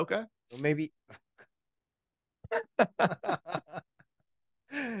during Ahsoka. Well, maybe.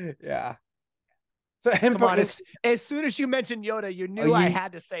 Yeah. So come on, as soon as you mentioned Yoda, you knew I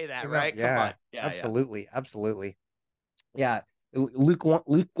had to say that, right? Yeah, come on. Yeah, absolutely. Yeah, Luke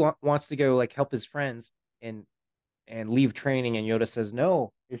wants to go like help his friends and leave training, and Yoda says,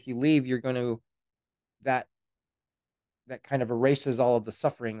 "No, if you leave, you're going to that kind of erases all of the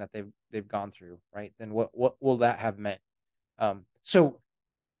suffering that they've gone through, right? Then what will that have meant?" So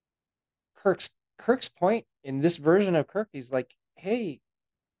Kirk's point in this version of Kirk, he's like, "Hey,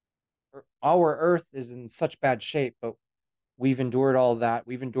 our Earth is in such bad shape, but we've endured all of that.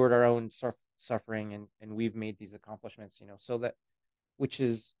 We've endured our own suffering, and we've made these accomplishments, so that, which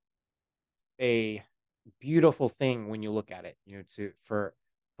is a beautiful thing when you look at it, for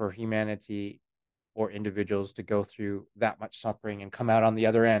humanity or individuals to go through that much suffering and come out on the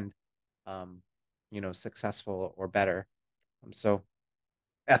other end, successful or better. So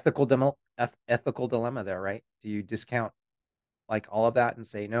ethical dilemma there, right? Do you discount like all of that and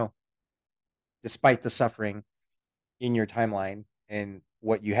say, no, despite the suffering in your timeline and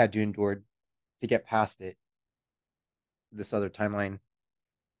what you had to endure to get past it, this other timeline,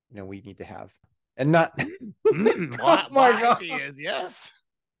 we need to have, and not. Oh my God, he is, yes.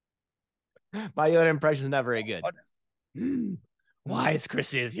 My Yoda impression is not very good. Wise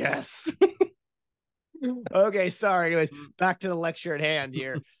Chris is, yes. Okay, sorry. Anyways, back to the lecture at hand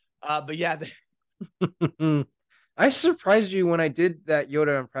here. But yeah. I surprised you when I did that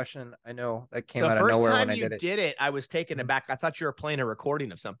Yoda impression. I know that came out of nowhere when I did it. The first time you did it, I was taken aback. I thought you were playing a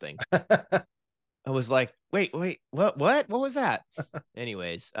recording of something. I was like, wait, what was that?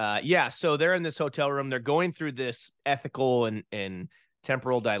 Anyways, yeah, so they're in this hotel room. They're going through this ethical and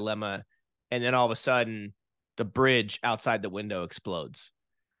temporal dilemma. And then all of a sudden, the bridge outside the window explodes,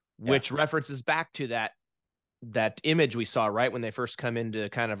 which references back to that image we saw, right, when they first come into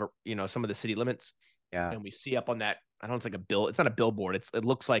kind of, some of the city limits. Yeah. And we see up on that, I don't know, it's like it's not a billboard. It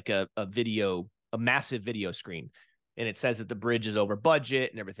looks like a video a massive video screen, and it says that the bridge is over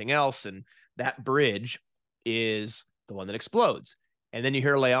budget and everything else, and that bridge is the one that explodes. And then you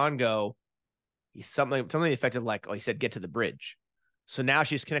hear Leon go, he's something effective like, oh, he said, get to the bridge. So now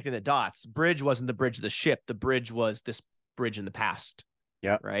she's connecting the dots. Bridge wasn't the bridge of the ship. The bridge was this bridge in the past.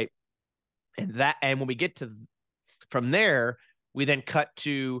 Yeah. Right. And when we get to from there, we then cut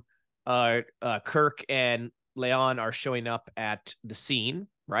to Kirk and Leon are showing up at the scene,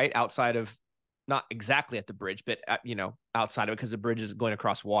 right? Outside of, not exactly at the bridge, but outside of it, because the bridge is going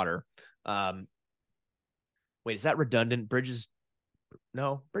across water. Wait, is that redundant? Bridges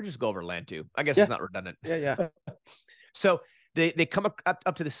go over land too. I guess Yeah. it's not redundant. Yeah. So they come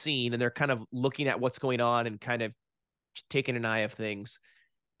up to the scene, and they're kind of looking at what's going on and kind of taking an eye of things.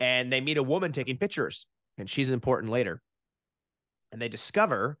 And they meet a woman taking pictures, and she's important later. And they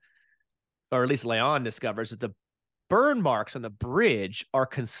discover, or at least Leon discovers, that the burn marks on the bridge are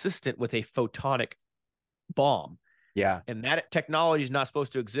consistent with a photonic bomb. Yeah. And that technology is not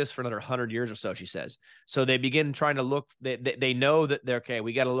supposed to exist for another 100 years or so, she says. So they begin trying to look. They know that they're okay.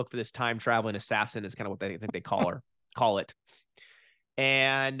 We got to look for this time traveling assassin, is kind of what they think they call it.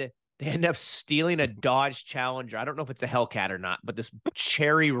 And they end up stealing a Dodge Challenger. I don't know if it's a Hellcat or not, but this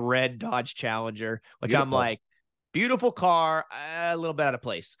cherry red Dodge Challenger, which beautiful. I'm like, beautiful car, a little bit out of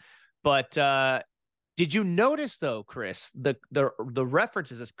place. But did you notice, though, Chris, the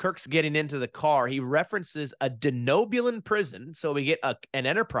references as Kirk's getting into the car, he references a Denobulan prison. So we get an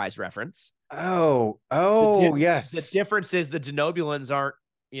Enterprise reference. Yes. The difference is the Denobulans aren't,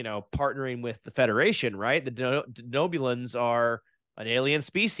 partnering with the Federation, right? The Denobulans are an alien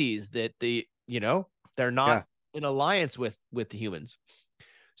species that they're not in alliance with the humans.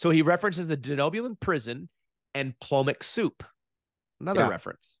 So he references the Denobulan prison and Plomic soup. Another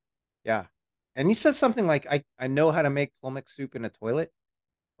reference. Yeah. And he says something like, I know how to make Plomic soup in a toilet,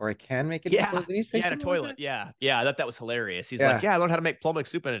 or I can make it in a toilet. Did he say in a toilet. Like yeah. I thought that was hilarious. He's like, I learned how to make Plomic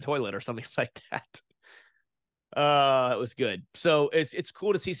soup in a toilet or something like that. It was good. So it's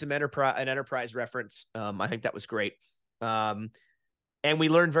cool to see an Enterprise reference. I think that was great. And we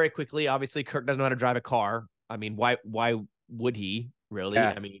learned very quickly, obviously, Kirk doesn't know how to drive a car. I mean, why would he really?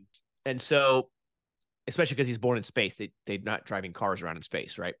 Yeah. I mean, and so, especially because he's born in space, they're not driving cars around in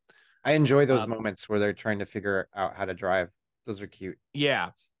space, right? I enjoy those moments where they're trying to figure out how to drive. Those are cute.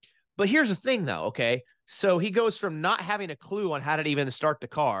 Yeah. But here's the thing, though, okay? So he goes from not having a clue on how to even start the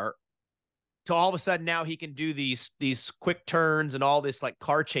car to all of a sudden now he can do these quick turns and all this like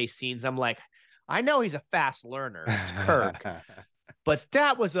car chase scenes. I'm like, I know he's a fast learner. It's Kirk. But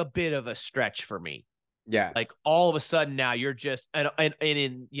that was a bit of a stretch for me. Yeah. Like all of a sudden now you're just and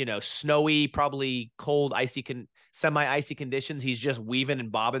in snowy, probably cold, semi-icy conditions, he's just weaving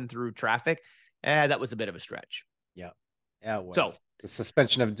and bobbing through traffic. That was a bit of a stretch. Yeah. Yeah, it was. So the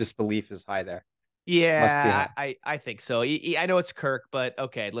suspension of disbelief is high there. Yeah, I think so. I know it's Kirk, but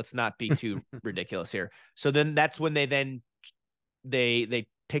okay, let's not be too ridiculous here. So then that's when they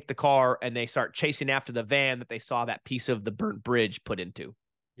take the car and they start chasing after the van that they saw that piece of the burnt bridge put into.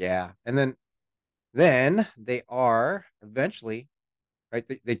 Yeah. And then they are eventually, right?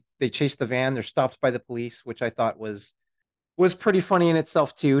 They chase the van. They're stopped by the police, which I thought was pretty funny in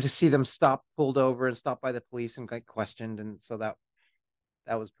itself too, to see them pulled over and stopped by the police and get questioned. And so that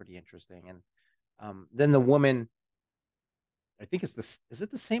was pretty interesting. And then the woman, I think is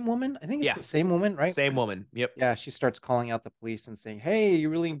it the same woman? I think it's the same woman, right? Same woman. Yep. Yeah. She starts calling out the police and saying, hey,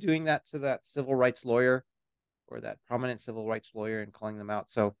 you're really doing that to that civil rights lawyer or that prominent civil rights lawyer, and calling them out.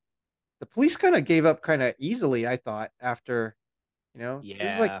 So the police kind of gave up kind of easily, I thought, after, it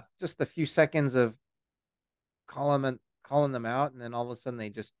was like just a few seconds of calling them out. And then all of a sudden they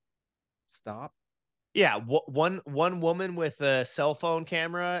just stop. Yeah, one woman with a cell phone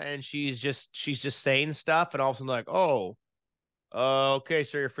camera, and she's just saying stuff, and all of a sudden like, oh, okay,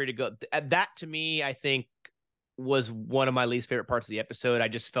 so you're free to go. That to me, I think, was one of my least favorite parts of the episode. I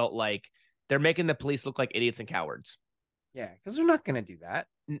just felt like they're making the police look like idiots and cowards. Yeah, because they're not going to do that.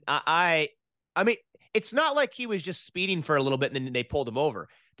 I mean, it's not like he was just speeding for a little bit and then they pulled him over.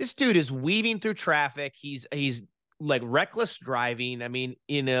 This dude is weaving through traffic. He's like reckless driving. I mean,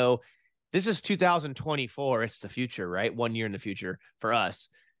 this is 2024. It's the future, right? 1 year in the future for us.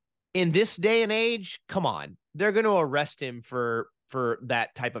 In this day and age, come on. They're going to arrest him for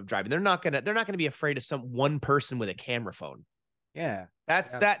that type of driving. They're not going to be afraid of some one person with a camera phone. Yeah.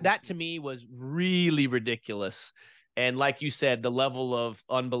 That to me was really ridiculous. And like you said, the level of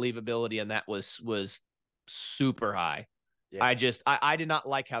unbelievability on that was super high. Yeah. I did not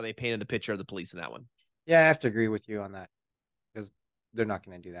like how they painted the picture of the police in that one. Yeah, I have to agree with you on that, because they're not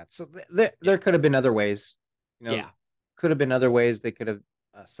going to do that. So there could have been other ways, could have been other ways they could have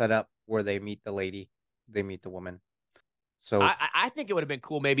set up where they meet the lady, they meet the woman. So I think it would have been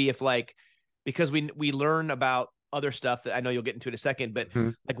cool maybe if like because we learn about other stuff that I know you'll get into in a second, but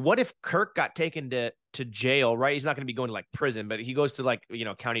mhm. like what if Kirk got taken to jail, right? He's not going to be going to like prison, but he goes to like,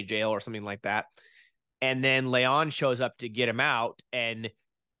 county jail or something like that. And then Leon shows up to get him out and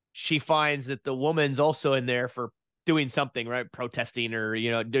she finds that the woman's also in there for doing something, right? Protesting or,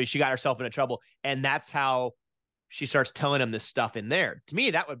 she got herself into trouble. And that's how she starts telling him this stuff in there. To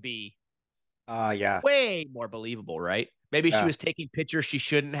me, that would be Yeah, way more believable, right? Maybe she yeah. was taking pictures she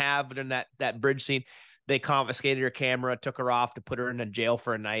shouldn't have, but in that bridge scene, they confiscated her camera, took her off to put her in a jail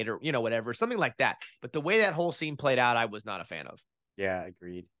for a night or whatever, something like that. But the way that whole scene played out, I was not a fan of. Yeah,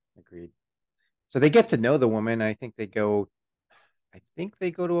 agreed. So they get to know the woman. I think they go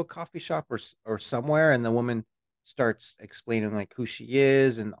to a coffee shop or somewhere, and the woman starts explaining like who she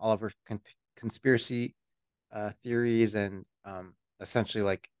is and all of her conspiracy theories, and essentially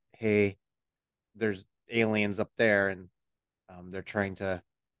like, hey, there's aliens up there, and they're trying to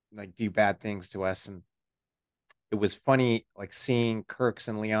like do bad things to us. And it was funny like seeing Kirk's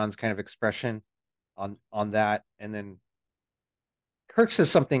and Leon's kind of expression on that, and then Kirk says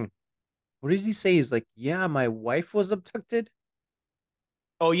something. What did he say? He's like, "Yeah, my wife was abducted."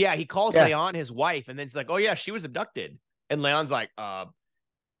 Oh yeah, he calls Yeah, Leon his wife, and then he's like, "Oh yeah, she was abducted." And Leon's like,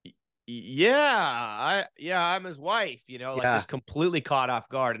 yeah, I'm his wife, like yeah. just completely caught off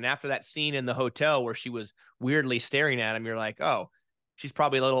guard. And after that scene in the hotel where she was weirdly staring at him, you're like, oh, she's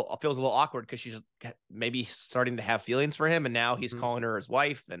probably feels a little awkward because she's maybe starting to have feelings for him. And now he's Mhm. calling her his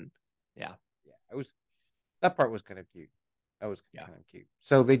wife. And yeah, Yeah, it was that part was kind of cute. That was yeah. kind of cute.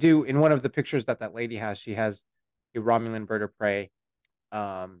 So they do in one of the pictures that lady has. She has a Romulan bird of prey,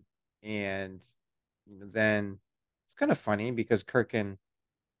 and then it's kind of funny because Kirk and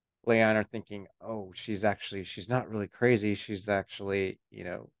Leon are thinking, oh, she's not really crazy. She's actually,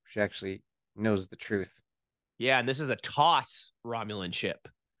 she actually knows the truth. Yeah. And this is a toss Romulan ship,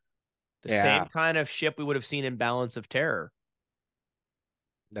 the same Yeah, kind of ship we would have seen in Balance of Terror.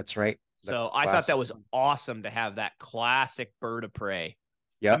 that's right. The So I thought that classic was one. awesome to have that classic bird of prey. I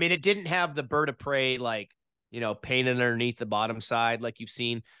Yep. mean, it didn't have the bird of prey like, painted underneath the bottom side like you've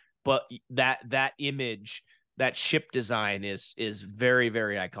seen, but that image, that ship design is very,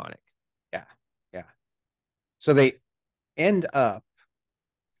 very iconic. Yeah. Yeah. So they end up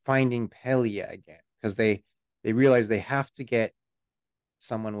finding Pelia again because they realize they have to get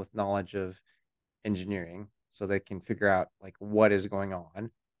someone with knowledge of engineering so they can figure out like what is going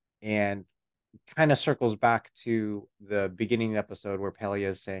on, and kind of circles back to the beginning of the episode where Pelia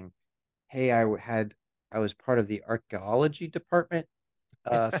is saying, hey, I was part of the archaeology department,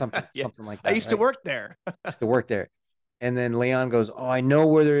 Yeah. something like I that, used to right? work there. Used to work there. And then Leon goes, oh, I know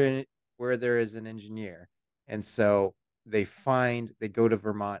where there is an engineer. And so they go to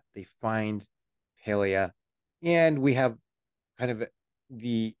Vermont, they find Pelia, and we have kind of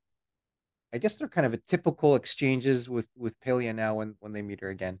the I guess they're kind of a typical exchanges with Pelia now when they meet her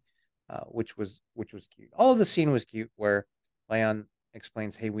again, which was cute. All of the scene was cute where Leon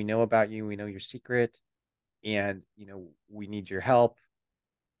explains, "Hey, we know about you. We know your secret, and we need your help."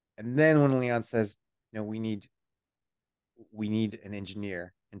 And then when Leon says, we need an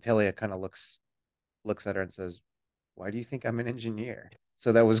engineer," and Pelia kind of looks at her and says, "Why do you think I'm an engineer?"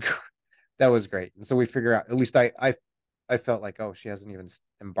 So that was great. And so we figure out, at least I felt like, oh, she hasn't even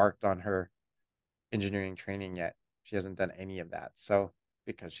embarked on her engineering training yet. She hasn't done any of that. So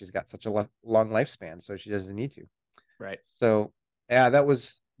because she's got such a long lifespan, so she doesn't need to. Right. So yeah, that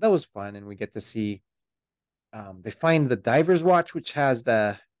was fun, and we get to see. They find the diver's watch, which has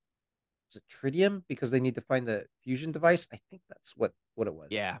the was it tritium because they need to find the fusion device. I think that's what it was.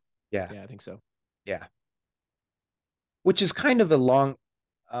 Yeah. Yeah, Yeah, I think so. yeah. Which is kind of a long,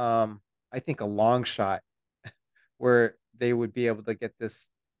 I think a long shot where they would be able to get this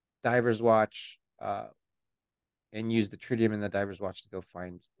diver's watch and use the tritium in the diver's watch to go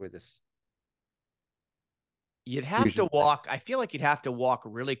find where this You'd have fusion to device. walk. I feel like you'd have to walk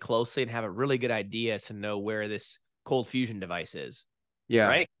really closely and have a really good idea to know where this cold fusion device is. Yeah,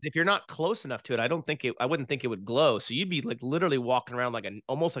 Right? If you're not close enough to it, I wouldn't think it would glow. So you'd be like literally walking around like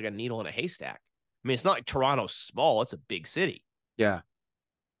almost like a needle in a haystack. I mean, it's not like Toronto's small; it's a big city. yeah,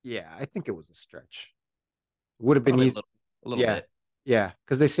 yeah. I think it was a stretch. Would have been Probably easy. a little Yeah, bit. yeah.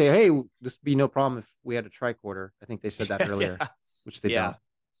 Because they say, hey, this would be no problem if we had a tricorder. I think they said that earlier, Yeah, which they yeah, don't.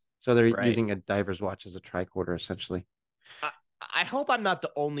 So they're right. using a diver's watch as a tricorder, essentially. I, I hope I'm not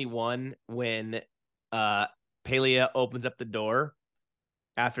the only one when uh Palia opens up the door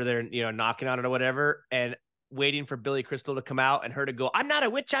after they're knocking on it or whatever, and waiting for Billy Crystal to come out and her to go, "I'm not a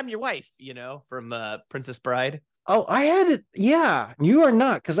witch, I'm your wife," from Princess Bride. Oh, I had it. Yeah, you are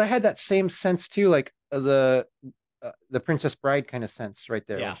not, because I had that same sense too, like the Princess Bride kind of sense right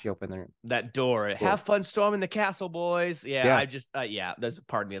there when Yeah, she opened the that door. door. Have fun storming the castle, boys. Yeah, Yeah. I just yeah. There's a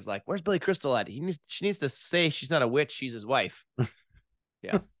part of me is like, where's Billy Crystal at? She needs to say she's not a witch. She's his wife.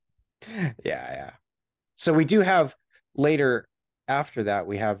 Yeah. Yeah, yeah. So we do have later after that,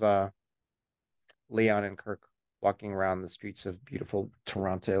 we have Leon and Kirk walking around the streets of beautiful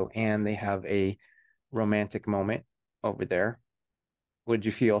Toronto, and they have a romantic moment over there. What did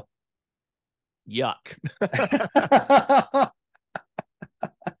you feel? Yuck.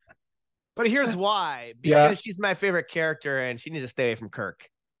 But here's why. Yeah, Because she's my favorite character and she needs to stay away from Kirk.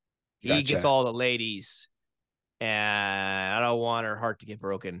 He gets gotcha. all the ladies and I don't want her heart to get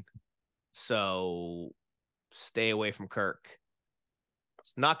broken. So stay away from Kirk.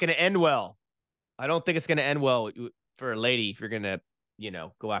 It's not going to end well. I don't think it's going to end well for a lady if you're going to,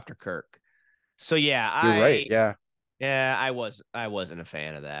 go after Kirk. So yeah, You're right. Yeah. I wasn't a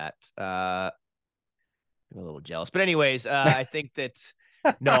fan of that. I'm a little jealous. But anyways, I think that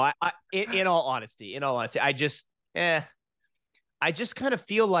no, in all honesty, I just kind of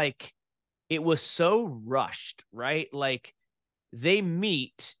feel like it was so rushed, right? Like they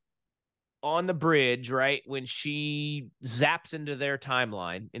meet on the bridge, right? When she zaps into their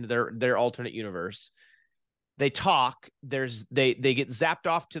timeline, into their alternate universe. They talk. They get zapped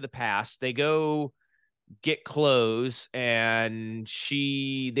off to the past. They go get clothes, and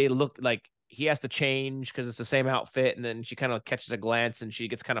they look like he has to change because it's the same outfit, and then she kind of catches a glance and she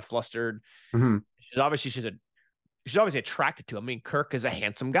gets kind of flustered. Mhm. She's obviously attracted to him. I mean, Kirk is a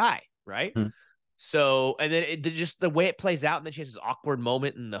handsome guy, right? Mhm. So, and then just the way it plays out, and then she has this awkward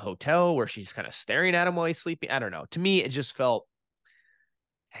moment in the hotel where she's kind of staring at him while he's sleeping. I don't know. To me, it just felt,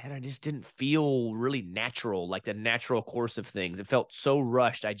 and I just didn't feel really natural, like the natural course of things. It felt so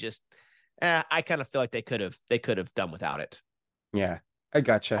rushed. I kind of feel like they could have done without it. Yeah, I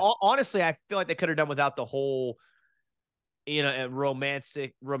gotcha. Honestly, I feel like they could have done without the whole,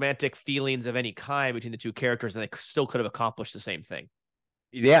 romantic feelings of any kind between the two characters, and they still could have accomplished the same thing.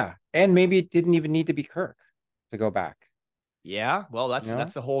 Yeah, and maybe it didn't even need to be Kirk to go back. Yeah, well, You know,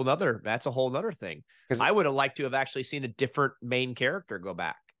 that's a whole nother thing. because I would have liked to have actually seen a different main character go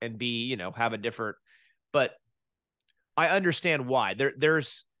back and be, have a different. But I understand why.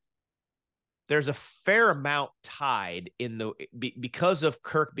 There's a fair amount tied in because of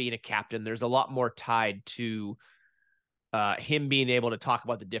Kirk being a captain. There's a lot more tied to him being able to talk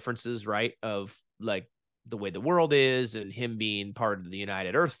about the differences, right, of like the way the world is, and him being part of the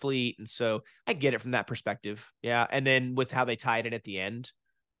United Earth Fleet. And so I get it from that perspective. Yeah, and then with how they tied it at the end,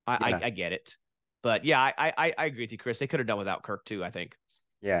 yeah, I get it. But yeah, I agree with you, Chris. They could have done without Kirk too. I think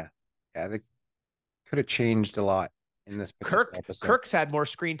yeah, yeah. They could have changed a lot in this particular episode. Kirk's had more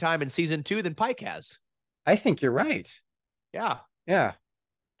screen time in season 2 than Pike has. I think you're right. Yeah, Yeah. Mm,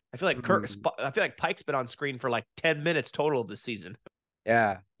 I feel like Pike's been on screen for like 10 minutes total this season.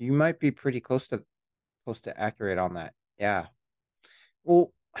 yeah, you might be pretty close to accurate on that. Yeah.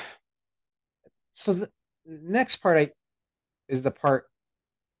 Well, so the next part is the part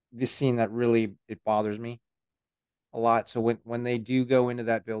this scene that really it bothers me a lot. So when they do go into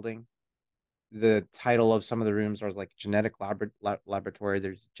that building, the title of some of the rooms are like laboratory.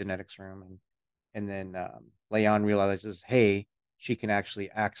 There's genetics room, and then Leon realizes, hey, she can actually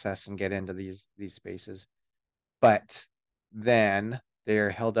access and get into these spaces, but then they are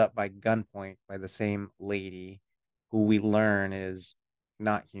held up by gunpoint by the same lady, who we learn is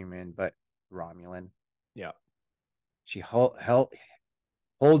not human but Romulan. Yeah, She holds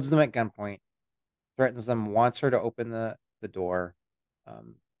them at gunpoint, threatens them, wants her to open the door.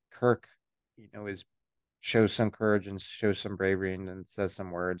 Kirk, is shows some courage and shows some bravery, and then says some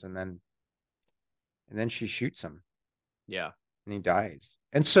words, and then she shoots him, yeah. and he dies.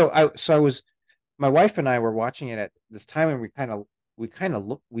 And so I was my wife and I were watching it at this time, and we kind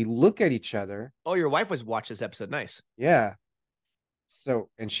of look at each other. Oh, your wife was watched this episode. Nice. Yeah. So,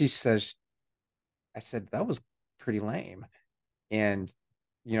 and she says, I said that was pretty lame. And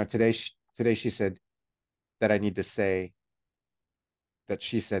today she said that I need to say that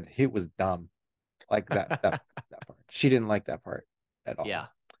she said it was dumb, like that part. She didn't like that part at all. Yeah,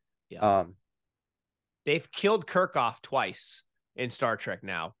 yeah. Um, They've killed Kirk off twice in Star Trek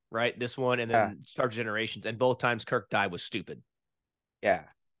now, right? This one and yeah, then Star Generations, and both times Kirk died was stupid. yeah,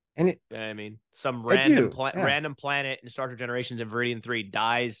 and I mean, some I do, yeah. random planet in Star Trek Generations in Viridian 3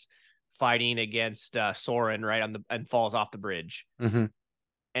 dies fighting against Soren, right, on the and falls off the bridge. Hmm.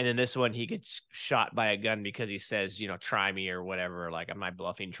 And then this one, he gets shot by a gun because he says, try me or whatever. Like, I'm not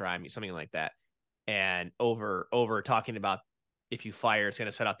bluffing, try me, something like that. And over talking about if you fire, it's going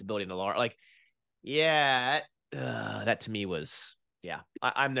to set off the building alarm. Like, yeah, that to me was, yeah,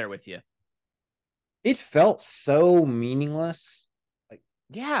 I'm there with you. It felt so meaningless. Like,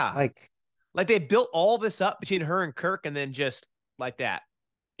 Yeah. like, Like they built all this up between her and Kirk and then just like that.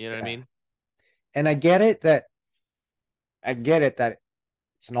 You know what I yeah. mean? And I get it that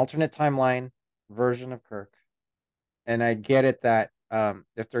it's an alternate timeline version of Kirk. And I get it that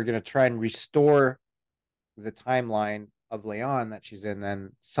if they're going to try and restore the timeline of Leon that she's in,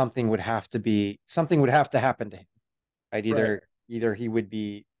 then something would have to happen to him, right? Right. Either he would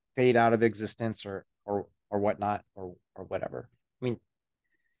be fade out of existence or whatnot or whatever. I mean,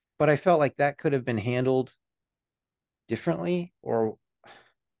 but I felt like that could have been handled differently, or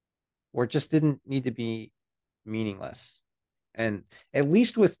it just didn't need to be meaningless. And at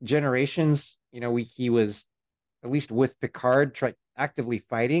least with Generations, he was at least with Picard actively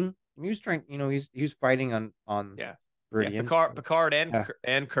fighting. He was trying, he was fighting on Yeah. Yeah. Viridian. Picard Yeah,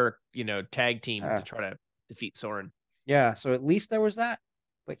 and Kirk, tag team to uh, try to defeat Soren. yeah. So at least there was that.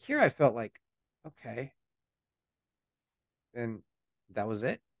 But here I felt like, okay, and that was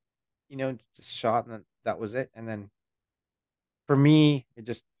it. Just shot and then that was it. And then for me, it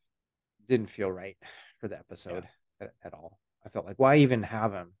just didn't feel right for the Yeah. episode at all. I felt like, why even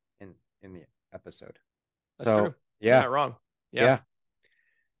have him in the episode? That's true. So You're yeah, not wrong. Yeah. yeah.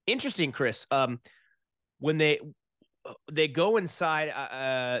 Interesting, Chris. When they go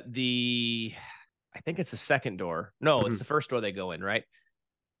inside the I think it's the second door. No, it's Mhm. the first door they go in, right?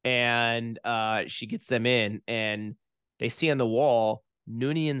 And she gets them in and they see on the wall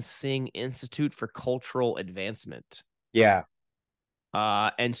Noonien Singh Institute for Cultural Advancement. Yeah.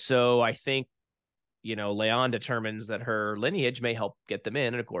 And so I think, Leon determines that her lineage may help get them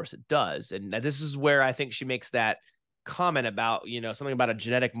in. And of course it does. And this is where I think she makes that comment about, something about a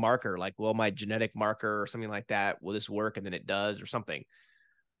genetic marker, like, well, my genetic marker or something like that, will this work? And then it does or something.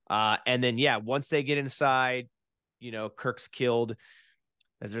 And then, yeah, once they get inside, Kirk's killed.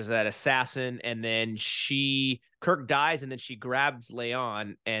 There's that assassin, and then Kirk dies, and then she grabs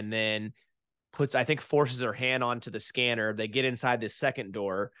Leon and then I think, forces her hand onto the scanner. They get inside this second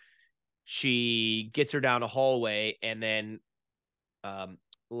door. She gets her down a hallway, and then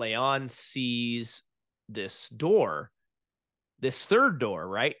Leon sees this door, this third door,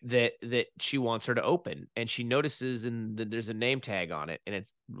 right? That she wants her to open, and she notices there's a name tag on it, and it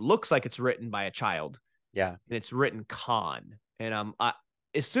looks like it's written by a child, Yeah. and it's written Khan. And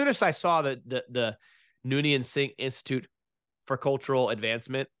as soon as I saw the Noonien Singh Institute for Cultural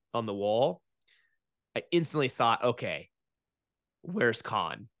Advancement on the wall, I instantly thought, okay, where's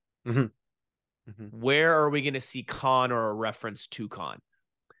Khan? Mm-hmm. Mm-hmm. Where are we going to see Khan or a reference to Khan?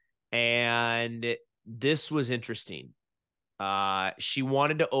 And this was interesting. She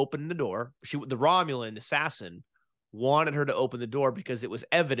wanted to open the door. The Romulan assassin wanted her to open the door because it was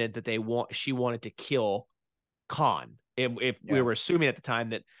evident that she wanted to kill Khan. If we Yeah. were assuming at the time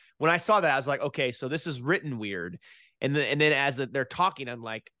that, when I saw that, I was like, okay, so this is written weird. And then as they're talking, I'm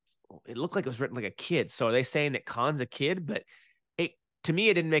like, it looked like it was written like a kid. So are they saying that Khan's a kid? But to me,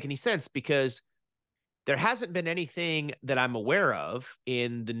 it didn't make any sense because there hasn't been anything that I'm aware of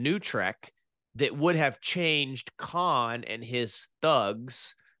in the new Trek that would have changed Khan and his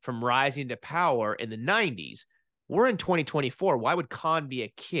thugs from rising to power in the 90s. We're in 2024. Why would Khan be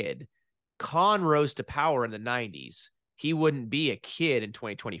a kid? Khan rose to power in the 90s. He wouldn't be a kid in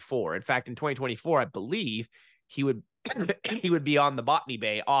 2024. In fact, in 2024, I believe he would he would be on the Botany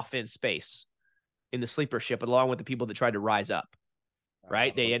Bay off in space in the sleeper ship along with the people that tried to rise up,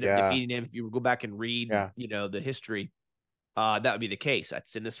 right? They end up Yeah. defeating him. If you go back and read, Yeah. the history, that would be the case.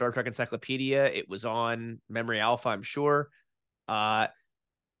 That's in the Star Trek Encyclopedia. It was on Memory Alpha, I'm sure.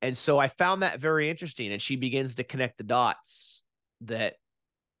 And so I found that very interesting. And she begins to connect the dots that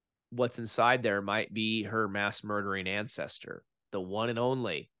what's inside there might be her mass murdering ancestor, the one and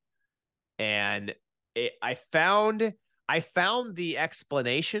only. And I found the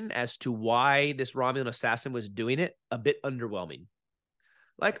explanation as to why this Romulan assassin was doing it a bit underwhelming.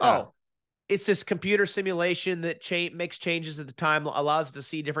 Like, Yeah. oh, it's this computer simulation that makes changes to the time, allows us to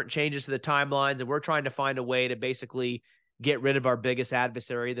see different changes to the timelines, and we're trying to find a way to basically get rid of our biggest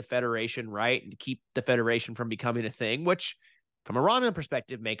adversary, the Federation, right, and to keep the Federation from becoming a thing, which, from a Romulan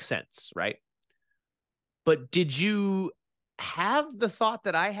perspective, makes sense, right? But did you have the thought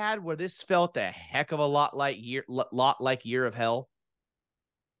that I had, where this felt a heck of a lot like Year of Hell,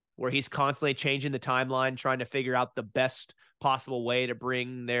 where he's constantly changing the timeline, trying to figure out the best possible way to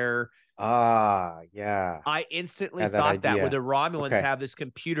bring their Yeah. I instantly Had that thought that, where idea. the Romulans Okay. have this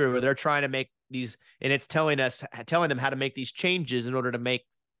computer where they're trying to make these, and it's telling them how to make these changes in order to make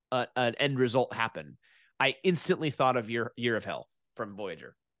an end result happen. I instantly thought of Year of Hell from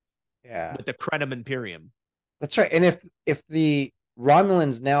Voyager Yeah. with the Crenum Imperium. That's right. And if the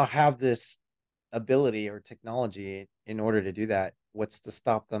Romulans now have this ability or technology in order to do that, what's to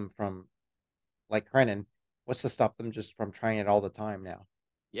stop them from, like Krenin, what's to stop them just from trying it all the time now?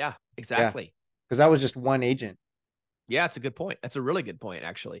 Yeah, Yeah, exactly. because that was just one agent. Yeah, it's a good point. That's a really good point,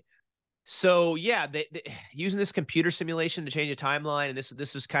 actually. So yeah, using this computer simulation to change a timeline, and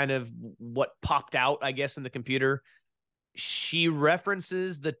this is kind of what popped out, I guess, in the computer. She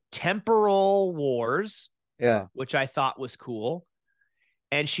references the temporal wars, Yeah. which I thought was cool,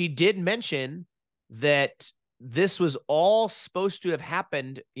 and she did mention that this was all supposed to have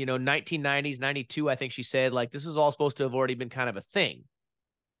happened, 1990s, 92. I think she said like this is all supposed to have already been kind of a thing.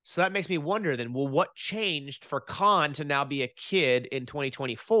 So that makes me wonder then, well, what changed for Khan to now be a kid in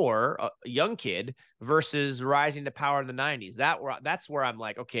 2024, a young kid, versus rising to power in the 90s? That's where I'm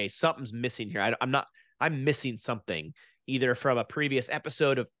like, okay, something's missing here. I'm missing something either from a previous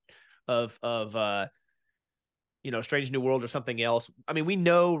episode of Strange New World or something else. I mean, we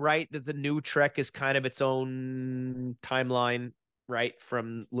know, right, that the new Trek is kind of its own timeline, right,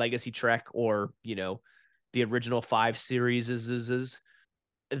 from Legacy Trek or, the original 5 series is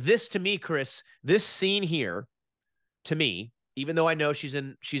this to me, Chris, this scene here to me, even though I know she's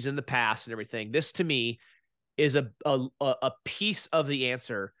in the past and everything, this to me is a piece of the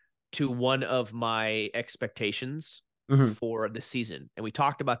answer to one of my expectations Hmm. for the season. And we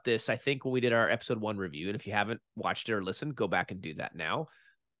talked about this, I think, when we did our episode 1 review. And if you haven't watched it or listened, go back and do that now,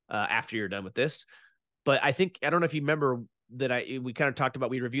 after you're done with this. But I don't know if you remember that we kind of talked about,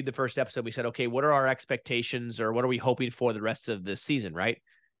 we reviewed the first episode. We said, okay, what are our expectations or what are we hoping for the rest of this season, right?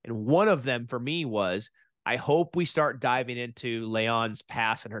 And one of them for me was, I hope we start diving into Leon's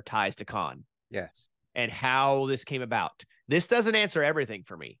past and her ties to Khan Yes. and how this came about. This doesn't answer everything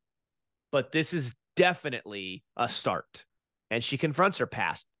for me, but this is definitely a start. And she confronts her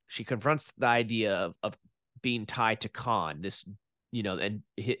past. She confronts the idea of being tied to Khan, this, and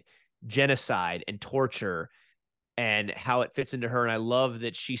genocide and torture and how it fits into her. And I love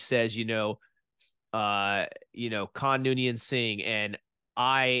that she says, Khan Noonien Singh and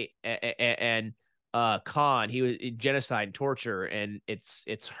Khan, he was in genocide and torture, and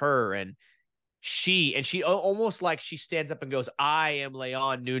it's her and she almost like she stands up and goes, I am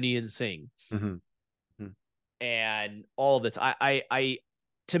Leon Noonien Singh. Hmm. Hmm. And all of this.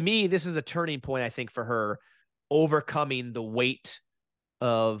 To me, this is a turning point, I think, for her overcoming the weight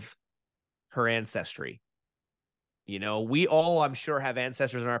of her ancestry. We all, I'm sure, have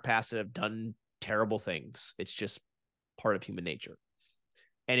ancestors in our past that have done terrible things. It's just part of human nature.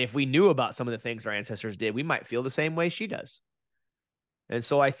 And if we knew about some of the things our ancestors did, we might feel the same way she does. And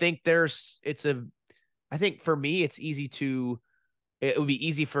so I think for me, it would be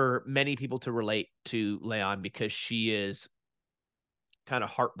easy for many people to relate to Leon because she is kind of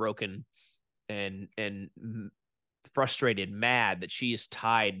heartbroken and frustrated, mad that she is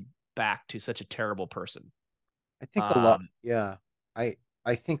tied back to such a terrible person. I think a lot, Um, yeah. I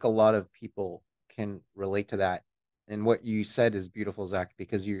I think a lot of people can relate to that. And what you said is beautiful, Zach,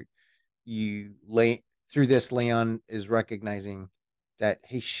 because you lay through this, Leon is recognizing that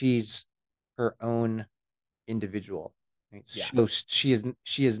hey, she's her own individual. Right? yeah, So she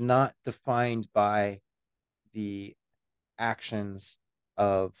is not defined by the actions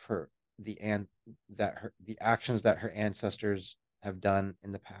of her the and that her the actions that her ancestors have done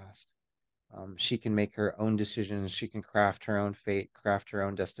in the past. She can make her own decisions. She can craft her own fate, craft her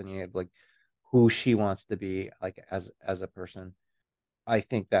own destiny of like who she wants to be, like as a person. I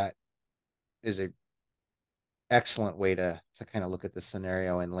think that is a excellent way to kind of look at this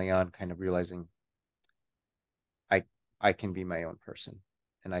scenario, and Leon kind of realizing I I can be my own person,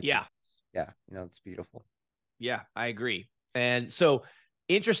 and I can, yeah, yeah, it's beautiful. yeah, I agree. And so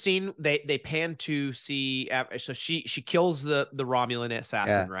interesting, they pan to see. So she kills the Romulan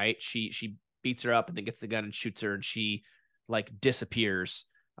assassin, Yeah. right? She beats her up and then gets the gun and shoots her, and she like disappears.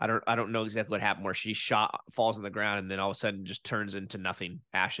 I don't know exactly what happened where she shot falls on the ground and then all of a sudden just turns into nothing,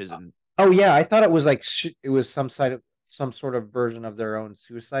 ashes and Oh yeah, I thought it was like it was some sort of version of their own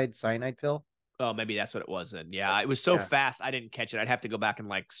suicide cyanide pill. oh, maybe that's what it was then. Like, Yeah, it was so yeah. fast I didn't catch it. I'd have to go back and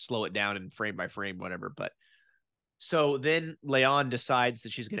like slow it down and frame by frame, whatever. But so then Leon decides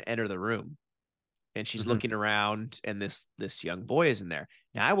that she's going to enter the room, and she's Hmm. looking around, and this young boy is in there.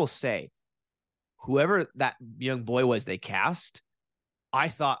 Now I will say, whoever that young boy was they cast, I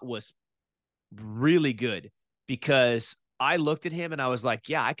thought was really good because I looked at him and I was like,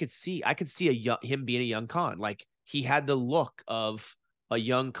 yeah, I could see him being a young Khan. Like he had the look of a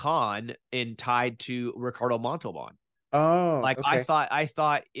young Khan and tied to Ricardo Montalban. Oh, Like I okay. thought I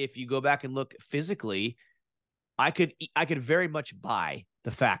thought if you go back and look physically, I could very much buy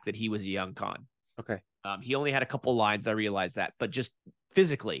the fact that he was a young Khan. Okay. He only had a couple lines, I realized that, but just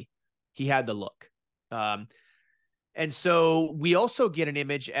physically, he had the look. Um, and so we also get an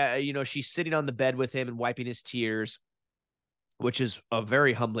image, she's sitting on the bed with him and wiping his tears, which is a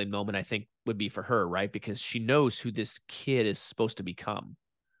very humbling moment, I think, would be for her, right? Because she knows who this kid is supposed to become.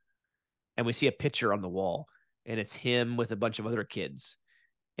 And we see a picture on the wall, and it's him with a bunch of other kids.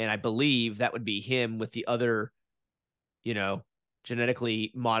 And I believe that would be him with the other, you know,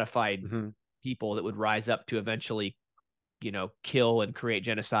 genetically modified Mm-hmm. people that would rise up to eventually, kill and create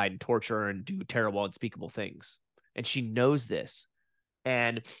genocide and torture and do terrible, unspeakable things. And she knows this.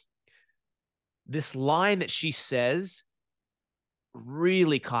 And this line that she says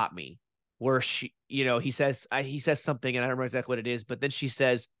really caught me, where he says something, and I don't remember exactly what it is, but then she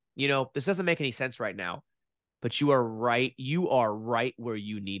says, this doesn't make any sense right now, but you are right. You are right where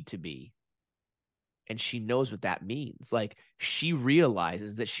you need to be. And she knows what that means. Like, she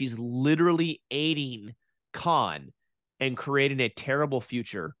realizes that she's literally aiding Khan and creating a terrible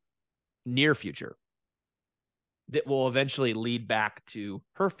future, near future, that will eventually lead back to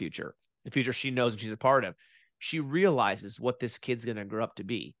her future, the future she knows she's a part of. She realizes what this kid's going to grow up to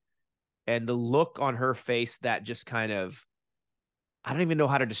be. And the look on her face, that just kind of, I don't even know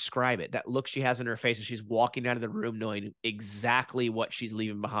how to describe it. That look she has in her face as she's walking out of the room, knowing exactly what she's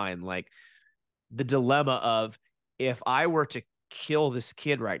leaving behind. Like, the dilemma of, if I were to kill this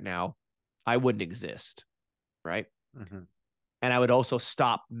kid right now, I wouldn't exist. Right. Mm-hmm. And I would also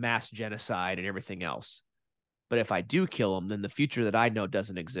stop mass genocide and everything else. But if I do kill him, then the future that I know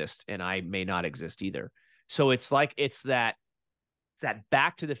doesn't exist, and I may not exist either. So it's like it's that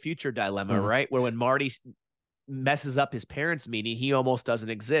Back to the Future dilemma, Mm-hmm. right? Where when Marty messes up his parents' meeting, he almost doesn't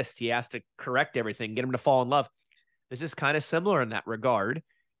exist. He has to correct everything, get him to fall in love. This is kind of similar in that regard,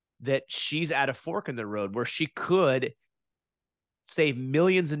 that she's at a fork in the road where she could save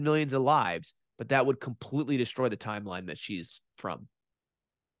millions and millions of lives, but that would completely destroy the timeline that she's from.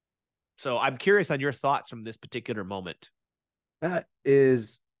 So I'm curious on your thoughts from this particular moment. That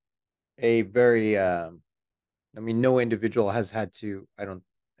is a very I mean, no individual has had to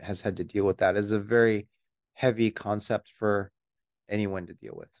deal with that. It's a very heavy concept for anyone to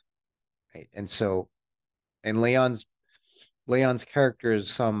deal with, right? And so, and Leon's character is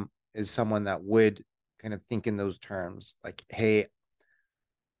someone that would kind of think in those terms, like, hey,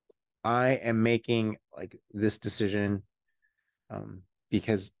 I am making like this decision,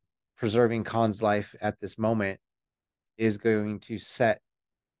 because preserving Khan's life at this moment is going to set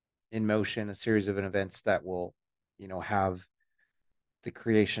in motion a series of events that will, have the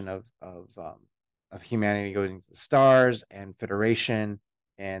creation of humanity going to the stars and Federation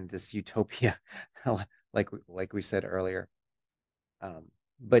and this utopia, like we said earlier.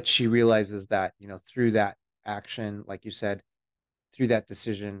 But she realizes that, through that action, like you said, through that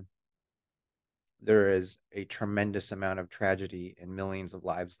decision, there is a tremendous amount of tragedy and millions of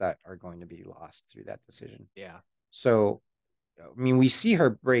lives that are going to be lost through that decision. Yeah. So, I mean, we see her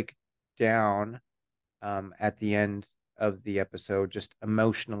break down at the end of the episode, just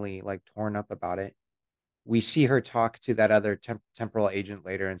emotionally like torn up about it. We see her talk to that other temporal agent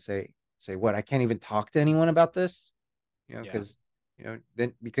later and say, what, I can't even talk to anyone about this, Yeah. because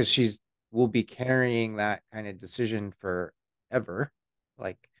then because she's will be carrying that kind of decision forever,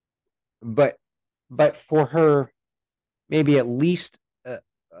 like, but for her, maybe at least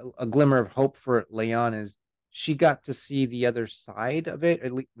a glimmer of hope for Leon is she got to see the other side of it,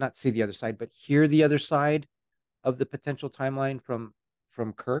 at least not see the other side, but hear the other side of the potential timeline from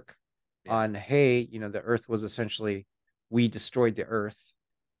Kirk Yeah. on, hey, the Earth was essentially, we destroyed the Earth.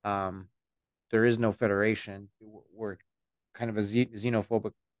 Um, there is no Federation. We're kind of a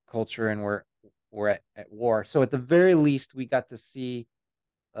xenophobic culture, and we're at war. So at the very least, we got to see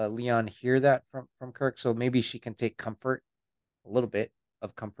Leon hear that from Kirk. So maybe she can take comfort, a little bit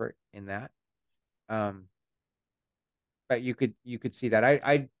of comfort in that. Um, but you could see that.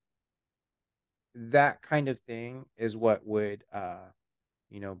 I that kind of thing is what would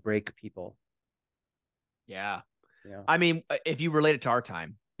break people. Yeah. You know, I mean, if you relate it to our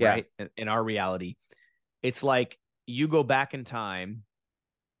time, yeah. right? In our reality, it's like you go back in time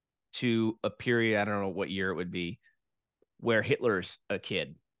to a period, I don't know what year it would be, where Hitler's a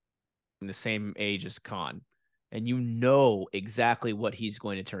kid in the same age as Khan, and you know exactly what he's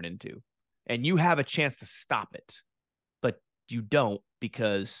going to turn into. And you have a chance to stop it, but you don't,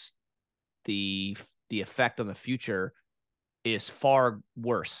 because the the effect on the future is far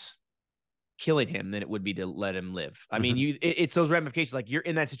worse killing him than it would be to let him live. I mean, Mm-hmm. it's those ramifications. Like, you're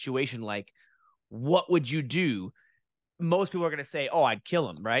in that situation, like, what would you do? Most people are going to say, "Oh, I'd kill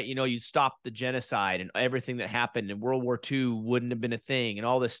him," right? You stop the genocide and everything that happened, and World War II wouldn't have been a thing, and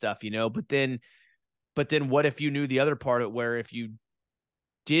all this stuff, But then But then what if you knew the other part of where if you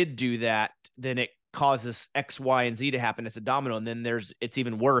did do that, then it causes X, Y, and Z to happen. It's a domino, and then it's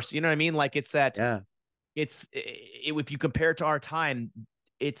even worse. You know what I mean? Like it's that Yeah. if you compare it to our time,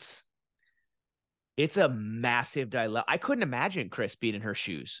 it's it's a massive dilemma. I couldn't imagine Chris being in her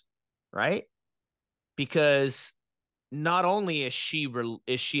shoes, right? Because not only is she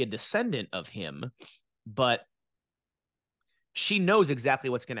a descendant of him, but she knows exactly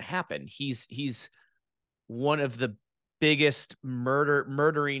what's going to happen. He's one of the biggest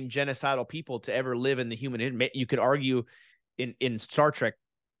murdering genocidal people to ever live in the human. You could argue in Star Trek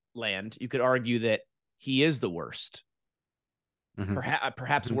land, you could argue that he is the worst, Hmm.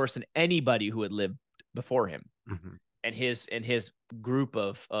 perhaps Hmm. worse than anybody who had lived before him Hmm. and his group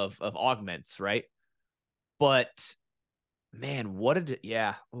of augments, right? But man, what did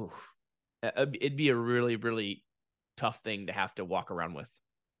yeah, oof. It'd be a really really tough thing to have to walk around with,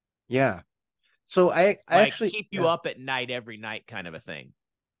 Yeah. So I like actually, keep you yeah. up at night every night kind of a thing.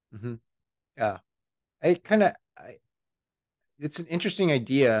 Hmm. Yeah. I kind of, it's an interesting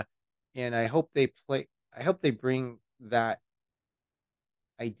idea, and I hope they bring that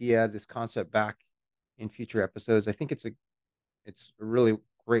idea, this concept back in future episodes. I think it's a really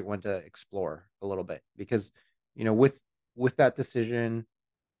great one to explore a little bit because, with that decision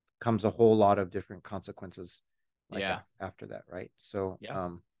comes a whole lot of different consequences, like Yeah, after that, right? So, yeah,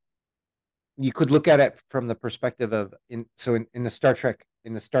 you could look at it from the perspective of in the Star Trek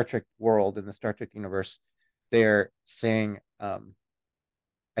world, in the Star Trek universe, they're saying,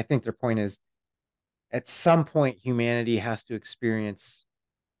 I think their point is at some point humanity has to experience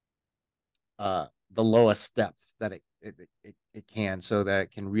the lowest depth that it can, so that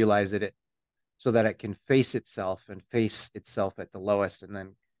it can realize so that it can face itself at the lowest, and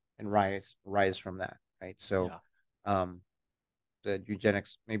then and rise from that, right? So, yeah. um the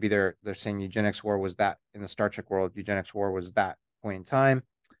eugenics, maybe they're saying eugenics war was that, in the Star Trek world, eugenics war was that point in time.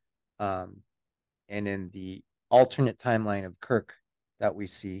 um and in the alternate timeline of Kirk that we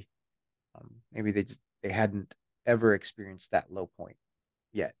see, maybe they hadn't ever experienced that low point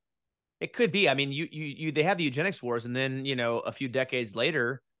yet. It could be. I mean, they have the eugenics wars, and then a few decades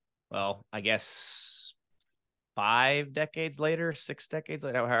later, well, I guess 5 decades later, 6 decades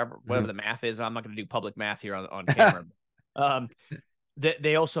later, however, whatever Mhm. the math is. I'm not going to do public math here on camera. Um,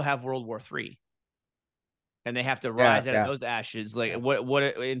 they also have World War III, and they have to Yeah, rise out of yeah, those ashes. Like yeah. what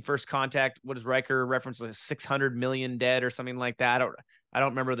in First Contact? What does Riker reference? Like 600 million dead or something like that. I don't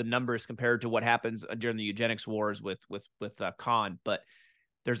remember the numbers compared to what happens during the eugenics wars with Khan, but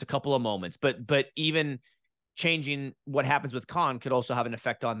there's a couple of moments. But even changing what happens with Khan could also have an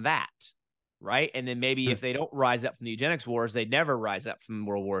effect on that, right? And then maybe Hmm. if they don't rise up from the eugenics wars, they never rise up from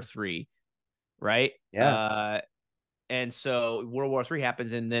World War III, right? Yeah, And so World War III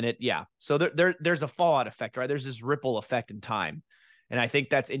happens, and then So there's a fallout effect, right? There's this ripple effect in time, and I think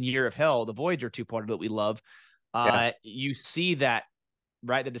that's in Year of Hell, the Voyager two-parter that we love. yeah. You see that,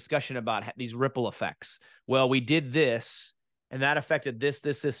 right? The discussion about these ripple effects. Well, we did this, and that affected this,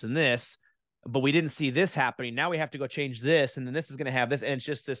 and this, but we didn't see this happening. Now we have to go change this, and then this is going to have this, and it's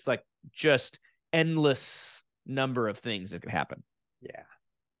just this like just endless number of things that could happen. Yeah,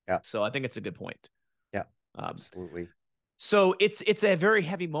 yeah, So I think it's a good point. yeah. Um, Absolutely. so it's a very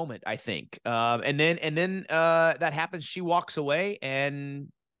heavy moment, I think. And then that happens. She walks away,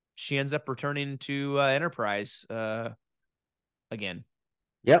 and she ends up returning to Enterprise again.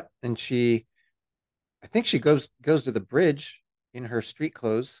 Yep. And I think she goes to the bridge in her street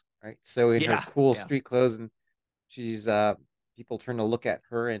clothes, right? So in her Yeah, cool yeah. street clothes, and she's people turn to look at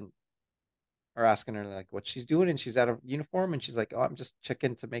her and are asking her like what she's doing, and she's out of uniform, and she's like, "Oh, I'm just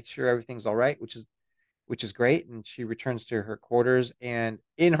checking to make sure everything's all right," which is great. And she returns to her quarters, and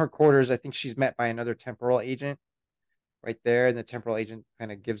in her quarters, I think she's met by another temporal agent right there, and the temporal agent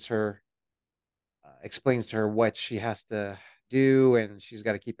kind of explains to her what she has to do, and she's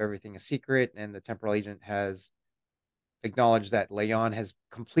got to keep everything a secret. And the temporal agent has acknowledged that Leon has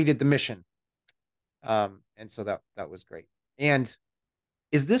completed the mission. And so that was great. And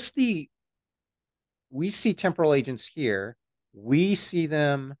is this the we see temporal agents here? We see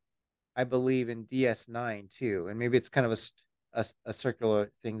them, I believe, in DS9 too, and maybe it's kind of a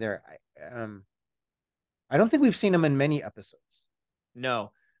circular thing there. I don't think we've seen them in many episodes.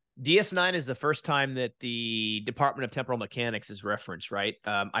 No. DS9 is the first time that the Department of Temporal Mechanics is referenced, right?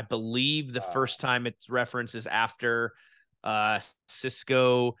 I believe the Uh, first time it's referenced is after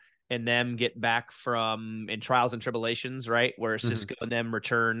Cisco and them get back from in Trials and Tribulations, right? Where mhm. Cisco and them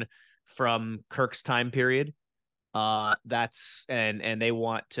return from Kirk's time period. That's and they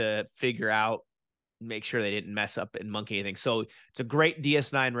want to figure out, make sure they didn't mess up and monkey anything. So it's a great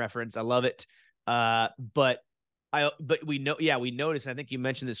DS9 reference. I love it. But but we know, yeah, we noticed. I think you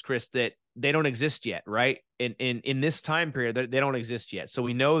mentioned this, Chris, that they don't exist yet, right? In this time period, they don't exist yet. So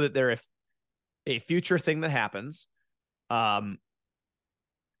we know that they're a future thing that happens. Um,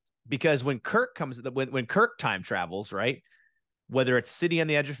 because when Kirk comes, when Kirk time travels, right? Whether it's City on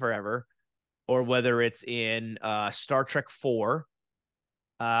the Edge of Forever or whether it's in Star Trek 4,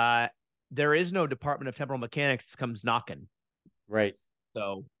 uh, there is no Department of Temporal Mechanics that comes knocking. Right.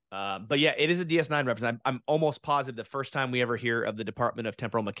 So, but yeah, it is a DS9 reference. I'm almost positive the first time we ever hear of the Department of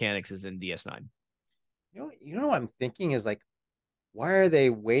Temporal Mechanics is in DS9. You know what I'm thinking is like, why are they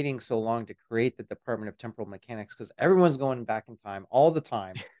waiting so long to create the Department of Temporal Mechanics? Because everyone's going back in time all the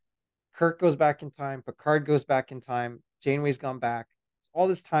time. Kirk goes back in time, Picard goes back in time, Janeway's gone back. All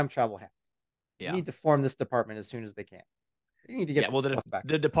this time travel happens. They Yeah. need to form this department as soon as they can. They need to Yeah. get Well, this stuff back.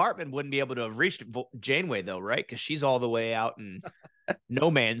 the department wouldn't be able to have reached Janeway, though, right? Because she's all the way out in no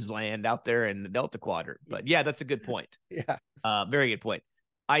man's land out there in the Delta Quadrant. But yeah, that's a good point. Yeah. Very good point.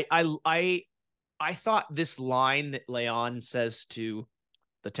 I I I I thought this line that Leon says to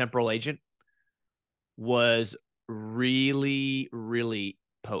the temporal agent was really, really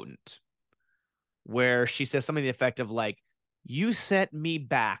potent. Where she says something to the effect of like, "You sent me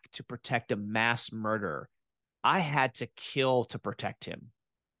back to protect a mass murderer. I had to kill to protect him."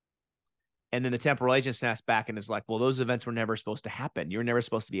 And then the temporal agent snaps back and is like, "Well, those events were never supposed to happen. You were never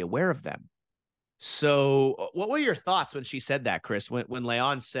supposed to be aware of them." So, what were your thoughts when she said that, Chris? When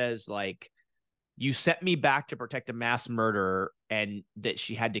Leon says like, "You sent me back to protect a mass murderer," and that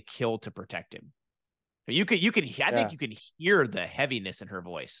she had to kill to protect him. You can. I think Yeah. you can hear the heaviness in her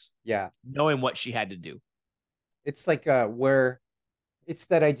voice, Yeah. knowing what she had to do. It's like where it's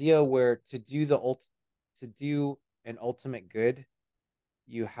that idea where to do an ultimate good,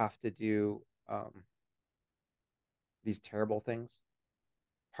 you have to do these terrible things.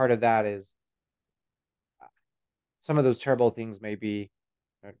 Part of that is some of those terrible things may be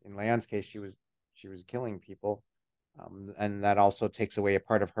in Leon's case, she was killing people, and that also takes away a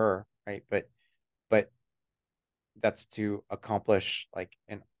part of her, right? But that's to accomplish like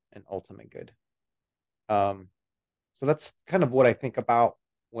an ultimate good. Um, so that's kind of what I think about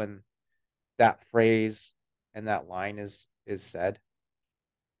when that phrase and that line is said.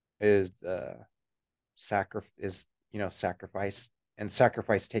 Is the sacrifice and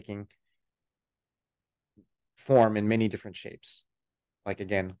sacrifice taking form in many different shapes. Like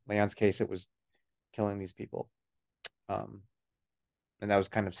again, Leon's case, it was killing these people. Um, and that was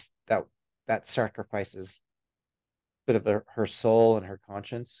kind of that sacrifices a bit of her soul and her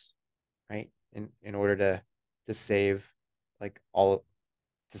conscience, right? In order to save like all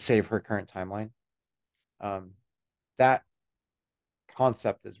to save her current timeline. Um, that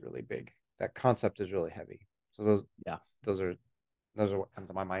concept is really big. That concept is really heavy. So Yeah. those are those are what come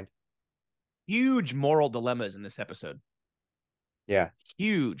to my mind. Huge moral dilemmas in this episode. Yeah.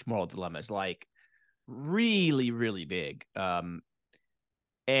 Huge moral dilemmas, like really, really big.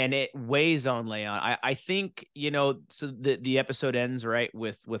 And it weighs on Leon. I think, so the episode ends right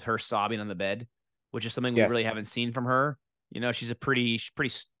with her sobbing on the bed, which is something we Yes. really haven't seen from her. She's pretty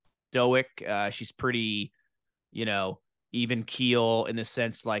stoic. She's pretty, you know, even keel in the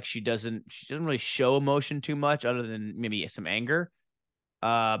sense like she doesn't really show emotion too much other than maybe some anger.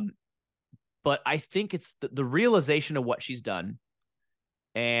 Um, but I think it's the realization of what she's done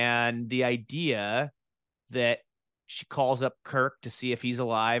and the idea that she calls up Kirk to see if he's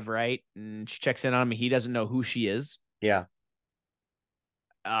alive, right? And she checks in on him. He doesn't know who she is. Yeah.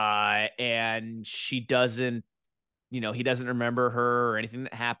 And she doesn't, he doesn't remember her or anything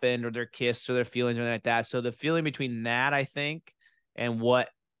that happened or their kiss or their feelings or anything like that. So the feeling between that, I think, and what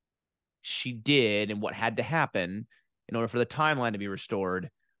she did and what had to happen in order for the timeline to be restored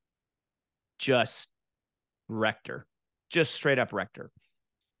just wrecked her, just straight up wrecked her.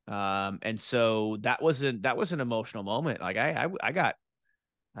 And so that was an emotional moment. Like I got,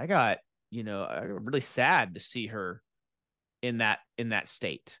 I got really sad to see her in that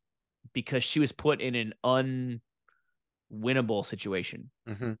state because she was put in an unwinnable situation,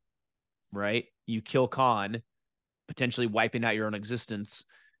 Mm-hmm. right? You kill Khan, potentially wiping out your own existence,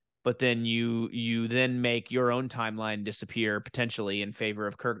 but then you then make your own timeline disappear potentially in favor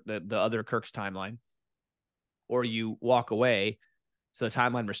of Kirk, the other Kirk's timeline, or you walk away. So the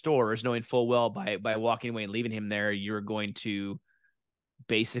timeline restores, knowing full well by walking away and leaving him there, you're going to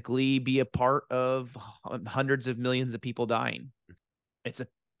basically be a part of hundreds of millions of people dying.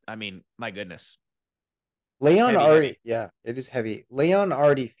 I mean, my goodness, Leon heavy, heavy. already, yeah, it is heavy. Leon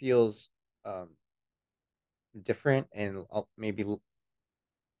already feels um, different and maybe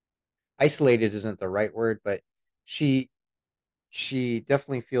isolated isn't the right word, but she she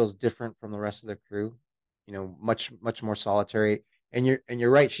definitely feels different from the rest of the crew. You know, much more solitary. And you're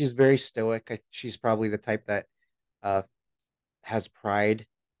right. She's very stoic. She's probably the type that uh has pride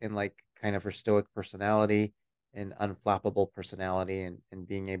in like kind of her stoic personality and unflappable personality and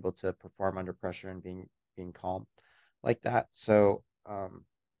being able to perform under pressure and being calm like that. So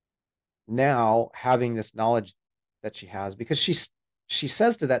now having this knowledge that she has because she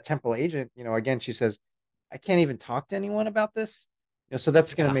says to that temple agent, you know, again, she says, I can't even talk to anyone about this. You know, so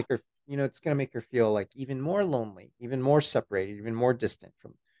that's gonna Yeah. make her, you know, it's gonna make her feel like even more lonely, even more separated, even more distant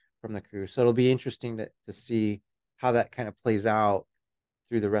from the crew. So it'll be interesting to see how that kind of plays out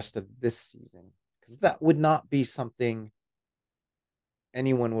through the rest of this season. Because that would not be something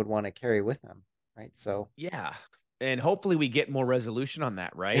anyone would want to carry with them, right? So Yeah. And hopefully we get more resolution on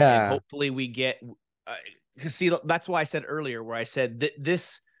that, right? And yeah. hopefully we get see that's why I said earlier where I said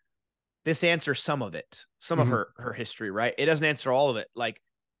this answers some of it, some of Mhm. her history, right? It doesn't answer all of it.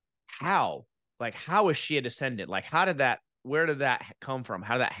 How? Like how is she a descendant? Like how did that where did that come from?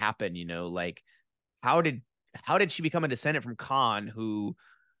 How did that happen, you know? Like how did how did she become a descendant from Khan who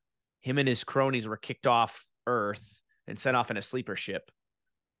him and his cronies were kicked off Earth and sent off in a sleeper ship?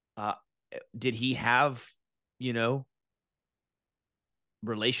 Uh did he have, you know,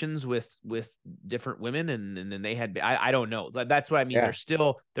 relations with different women and then they had I don't know. That's what I mean. Yeah.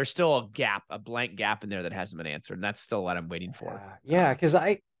 There's still a gap, a blank gap in there that hasn't been answered. And that's still what I'm waiting for. Yeah, because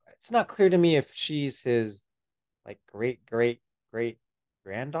I it's not clear to me if she's his like great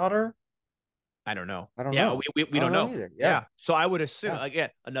granddaughter. I don't know. I don't Yeah, know. we I don't don't know know. either. Yeah. Yeah. So I would assume Yeah. again,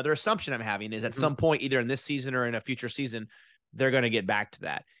 another assumption I'm having is at Mhm. some point, either in this season or in a future season, they're gonna get back to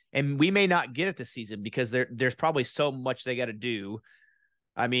that. And we may not get it this season because there's probably so much they gotta do.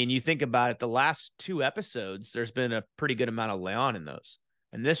 I mean, you think about it, the last two episodes, there's been a pretty good amount of Leon in those.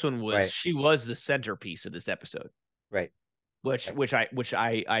 And this one was Right. she was the centerpiece of this episode, Right. which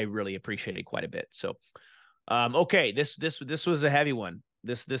Right. I really appreciated quite a bit. So okay, this was a heavy one.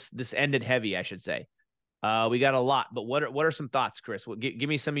 This ended heavy, I should say. We got a lot, but what are some thoughts, Chris? Give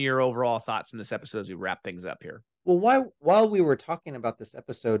me some of your overall thoughts from this episode as we wrap things up here. Well, while we were talking about this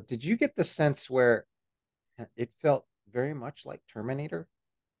episode, did you get the sense where it felt very much like Terminator?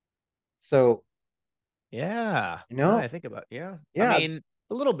 So, Yeah. you Now that know, I think about it, yeah. I yeah, mean,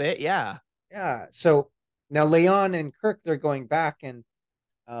 a little bit, yeah. yeah. So now Leon and Kirk, they're going back and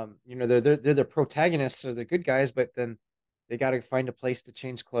you know, they're the protagonists or the good guys, but then they got to find a place to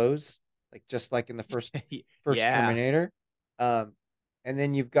change clothes, like just like in the first Yeah. Terminator. Um, and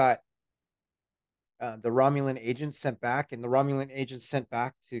then you've got the Romulan agents sent back, and the Romulan agents sent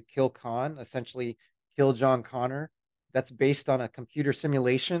back to kill Khan, essentially kill John Connor. That's based on a computer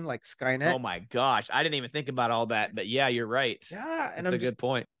simulation like Skynet. Oh my gosh. I didn't even think about all that, but yeah, you're right. Yeah, and That's a good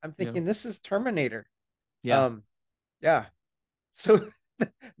point. I'm Yeah. thinking this is Terminator. Yeah. Um, yeah. So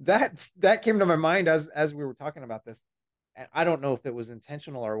that came to my mind as we were talking about this. And I don't know if it was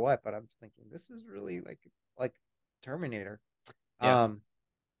intentional or what, but I'm thinking this is really like Terminator. Yeah. Um,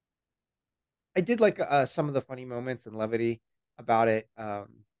 I did like some of the funny moments and levity about it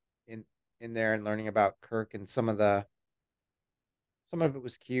in in there and learning about Kirk and some of it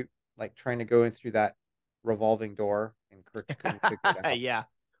was cute, like trying to go in through that revolving door and Kirk couldn't figure it out. Yeah.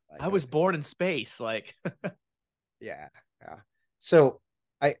 Like I was okay, born in space. Like, yeah, yeah. So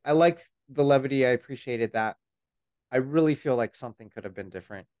I liked the levity. I appreciated that. I really feel like something could have been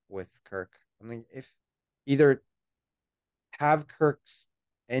different with Kirk. I mean, if either have Kirk's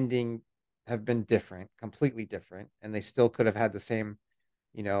ending have been different, completely different, and they still could have had the same,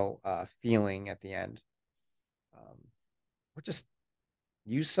 you know, feeling at the end, um, or just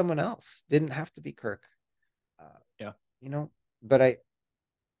use someone else. Didn't have to be Kirk, uh, yeah. you know. But I,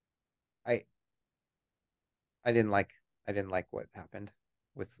 I didn't like, I didn't like what happened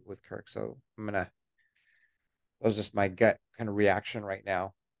with Kirk. So I'm gonna. That was just my gut kind of reaction right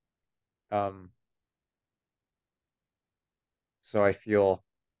now. Um, so I feel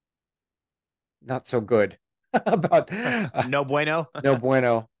not so good about No bueno. no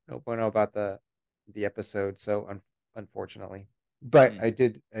bueno about the episode. So unfortunately, but Hmm. I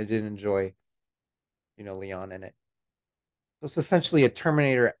did enjoy Leon in it. So it's essentially a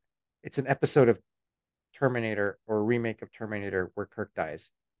Terminator. It's an episode of Terminator or a remake of Terminator where Kirk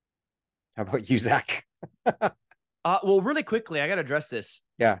dies. How about you, Zach? Well, really quickly, I got to address this.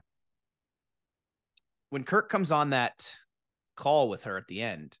 Yeah. When Kirk comes on that call with her at the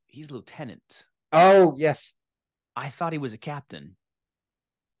end, he's lieutenant. Oh yes. I thought he was a captain.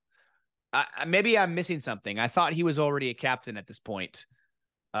 Maybe I'm missing something. I thought he was already a captain at this point.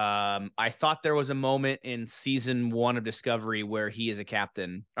 I thought there was a moment in season one of Discovery where he is a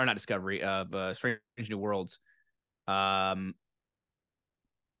captain, or not Discovery of Strange New Worlds. Um,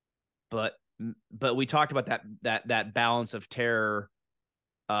 but but we talked about that balance of terror,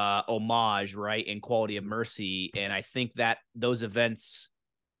 homage, right, and quality of mercy, and I think that those events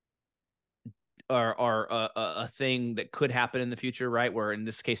are a thing that could happen in the future, right? Where in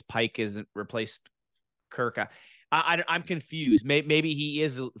this case, Pike isn't replaced Kirk. I'm confused. Maybe he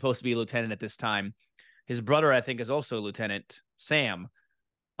is supposed to be a lieutenant at this time. His brother, I think, is also Lieutenant Sam.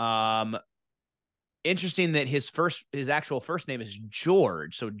 Um, Interesting that his actual first name is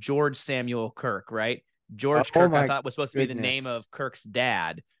George. So George Samuel Kirk, right? George Oh Kirk, I my thought was supposed to be the name goodness. of Kirk's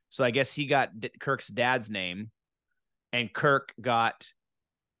dad. So I guess he got Kirk's dad's name, and Kirk got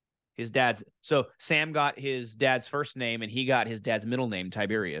his dad's. So Sam got his dad's first name, and he got his dad's middle name,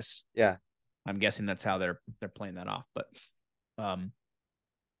 Tiberius. Yeah. I'm guessing that's how they're playing that off. But um,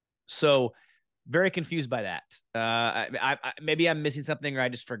 so very confused by that. Maybe I'm missing something, or I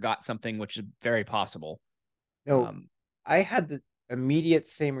just forgot something, which is very possible. No, I had the immediate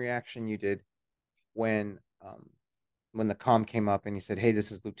same reaction you did when when the comm came up and he said, "Hey,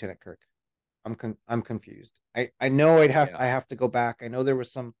 this is Lieutenant Kirk." I'm confused. I know I Yeah. have to go back. I know there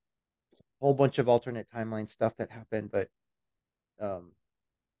was some whole bunch of alternate timeline stuff that happened, um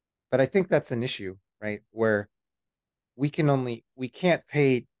but I think that's an issue, right? Where we can't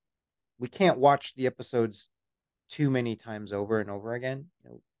watch the episodes too many times over and over again.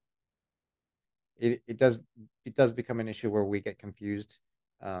 It does become an issue where we get confused.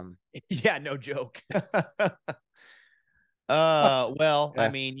 Yeah, no joke. But Well, I yeah,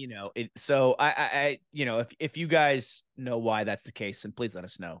 mean, so if you guys know why that's the case, then please let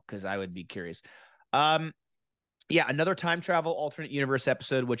us know because I would be curious. Um, yeah, another time travel alternate universe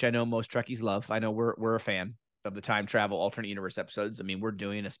episode, which I know most Trekkies love. I know we're a fan of the time travel alternate universe episodes. I mean, we're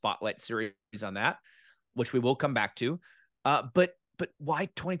doing a spotlight series on that, which we will come back to. But why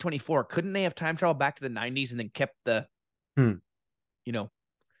 2024? Couldn't they have time travel back to the 90s and then kept hmm, you know,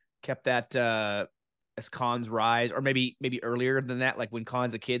 kept that as Khan's rise, or maybe earlier than that, like when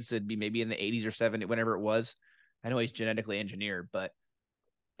Khan's a kid, so it'd be maybe in the 80s or 70s, whenever it was. I know he's genetically engineered, but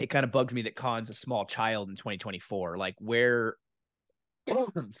it kind of bugs me that Khan's a small child in 2024. Like where,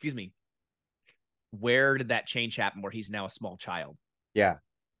 excuse me, where did that change happen where he's now a small child? yeah,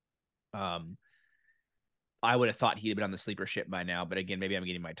 Um, I would have thought he'd been on the sleeper ship by now, but again, maybe I'm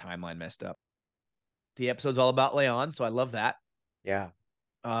getting my timeline messed up. The episode's all about Leon, so I love that. yeah,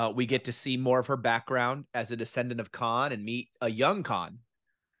 We get to see more of her background as a descendant of Khan and meet a young Khan.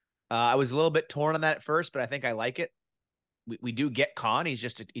 I was a little bit torn on that at first, but I think I like it. We do get Khan.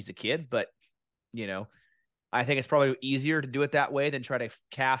 He's a kid, but you know, I think it's probably easier to do it that way than try to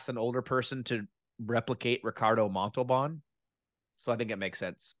cast an older person to replicate Ricardo Montalban. So I think it makes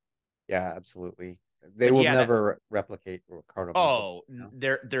sense. yeah, absolutely. They But will yeah, that never replicate Ricardo Montalban. oh, You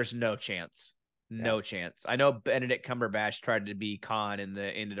know? there's no chance. Yeah, No chance. I know Benedict Cumberbatch tried to be Khan in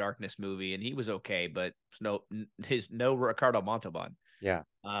the Darkness movie, and he was okay, but no Ricardo Montalban. yeah,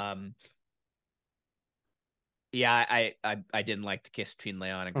 Um, yeah, I didn't like the kiss between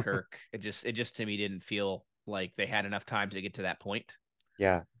Leon and Kirk. It just to me didn't feel like they had enough time to get to that point.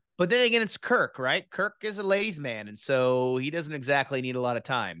 yeah. But then again, it's Kirk, right? Kirk is a ladies' man, and so he doesn't exactly need a lot of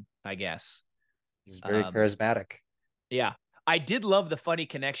time, I guess. He's very Um, charismatic. yeah, I did love the funny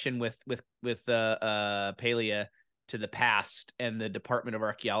connection with Palia to the past and the Department of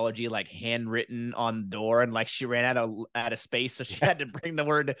Archaeology, like handwritten on the door, and like she ran out of space, so she Yeah, had to bring the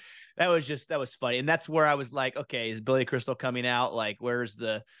word. That was funny, and that's where I was like, okay, is Billy Crystal coming out? Like, where's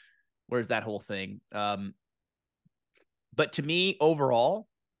that whole thing? But to me, overall,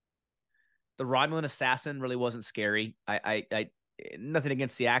 the Romulan assassin really wasn't scary. I nothing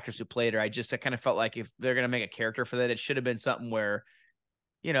against the actress who played her. I kind of felt like if they're gonna make a character for that, it should have been something where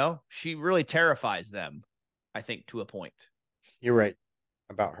she really terrifies them. I think to a point. you're right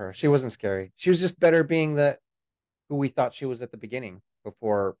about her. She wasn't scary. She was just better being the who we thought she was at the beginning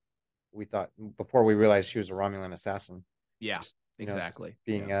before we realized she was a Romulan assassin. Yeah, Just just exactly.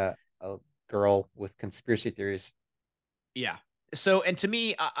 being Yeah, a girl with conspiracy theories. yeah. So, and to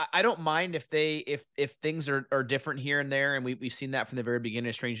me, I don't mind if things are different here and there, and we've seen that from the very beginning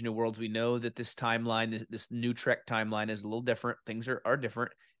of Strange New Worlds. We know that this timeline, this new Trek timeline, is a little different. Things are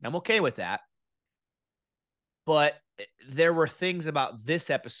different, and I'm okay with that. But there were things about this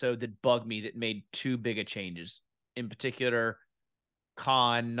episode that bugged me that made too big of changes. In particular,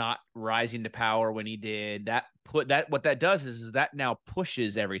 Khan not rising to power when he did. What that does is that now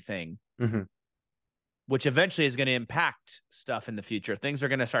pushes everything, Hmm. which eventually is going to impact stuff in the future. Things are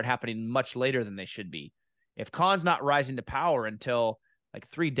going to start happening much later than they should be. If Khan's not rising to power until like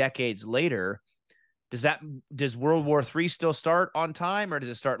 3 decades later, does World War III still start on time, or does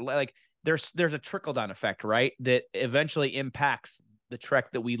it start like there's a trickle down effect, right? That eventually impacts the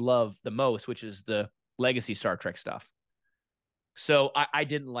Trek that we love the most, which is the legacy Star Trek stuff. So I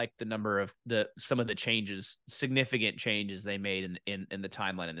didn't like the number of some of the changes, significant changes they made in the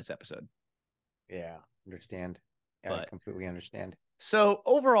timeline in this episode. Yeah, understand. Yeah, I But completely understand. so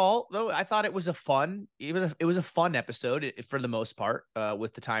overall, though, I thought it was it was a fun episode for the most part,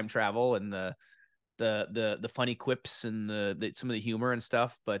 with the time travel and the funny quips and some of the humor and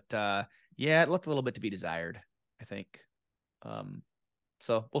stuff. But yeah, it left a little bit to be desired, I think. Um,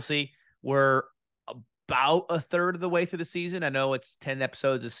 so we'll see. We're about a third of the way through the season. I know it's 10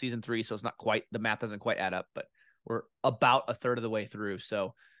 episodes of season 3, so it's not quite, the math doesn't quite add up, but we're about a third of the way through.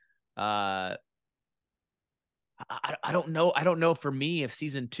 So uh I don't know. I don't know for me if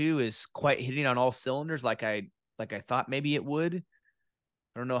season 2 is quite hitting on all cylinders like I thought maybe it would.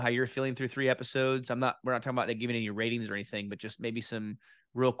 I don't know how you're feeling through 3 episodes. We're not talking about giving any ratings or anything, but just maybe some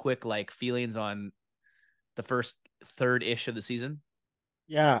real quick like feelings on the first third ish of the season.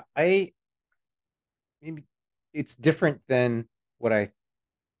 Yeah, I maybe it's different than what I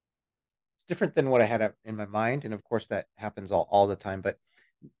it's different than what I had in my mind, and of course that happens all the time. But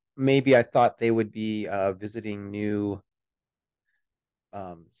maybe I thought they would be visiting new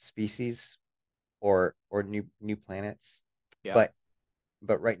species or new planets, Yeah.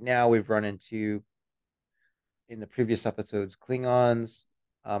 but right now we've run into in the previous episodes Klingons,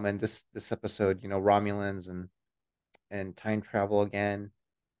 and this episode, Romulans and time travel again,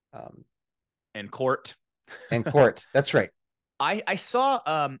 um, And Court. and Court. That's right. I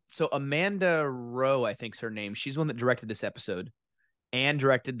saw so Amanda Rowe, I think's her name. She's the one that directed this episode and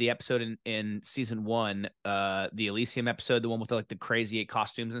directed the episode in season 1, the Elysium episode, the one with like the crazy 8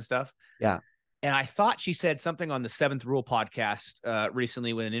 costumes and stuff. Yeah. And I thought she said something on the Seventh Rule podcast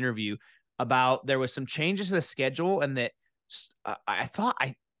recently with an interview about there was some changes to the schedule, and that I thought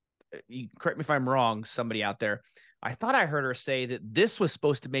you correct me if I'm wrong, somebody out there. I thought I heard her say that this was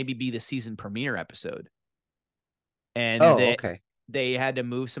supposed to maybe be the season premiere episode, and Oh, that okay. they had to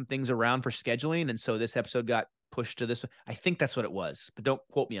move some things around for scheduling, and so this episode got pushed to this. I think that's what it was, but don't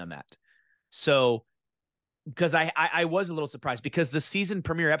quote me on that. So because I was a little surprised because the season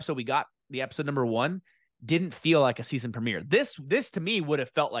premiere episode we got, the episode number 1, didn't feel like a season premiere. This to me would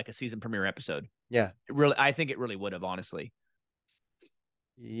have felt like a season premiere episode. Yeah. I think it really would have, honestly.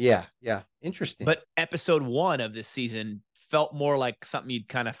 Yeah. Yeah. Interesting. But episode 1 of this season felt more like something you'd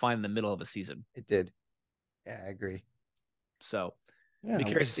kind of find in the middle of a season. It did. Yeah, I agree. So Yeah, be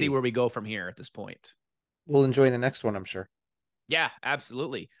we'll curious to see see. where we go from here at this point. We'll enjoy the next one, I'm sure. Yeah,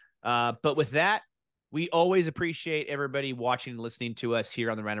 absolutely. But with that, we always appreciate everybody watching and listening to us here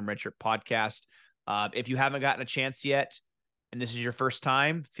on the Random Red Shirt podcast. If you haven't gotten a chance yet, and this is your first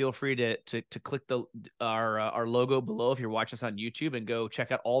time, feel free to click our logo below if you're watching us on YouTube, and go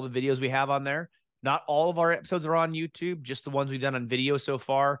check out all the videos we have on there. Not all of our episodes are on YouTube, just the ones we've done on video so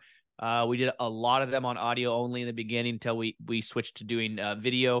far. We did a lot of them on audio only in the beginning until we switched to doing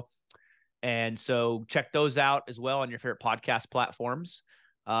video. And so check those out as well on your favorite podcast platforms.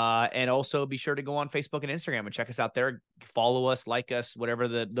 And also be sure to go on Facebook and Instagram and check us out there. Follow us, like us, whatever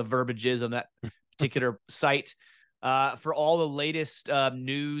the verbiage is on that particular site, for all the latest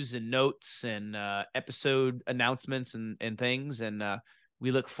news and notes and episode announcements and things. And we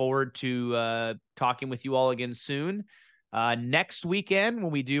look forward to talking with you all again soon. Next weekend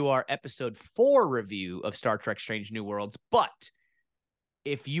when we do our episode 4 review of Star Trek Strange New Worlds. But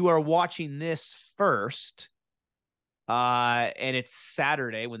if you are watching this first, and it's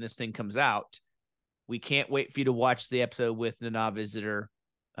Saturday when this thing comes out, we can't wait for you to watch the episode with Nana Visitor.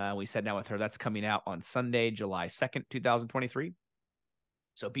 We sat down with her. That's coming out on Sunday, July 2nd, 2023.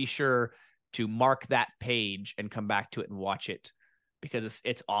 So be sure to mark that page and come back to it and watch it, because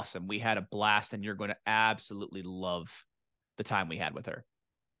it's awesome. We had a blast, and you're going to absolutely love the time we had with her.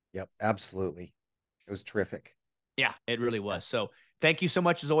 Yep, absolutely. It was terrific. Yeah, it really was. So thank you so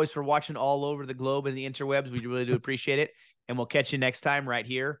much, as always, for watching all over the globe and the interwebs. We really do appreciate it. And we'll catch you next time right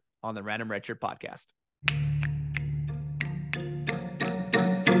here on the Random Red Shirt podcast.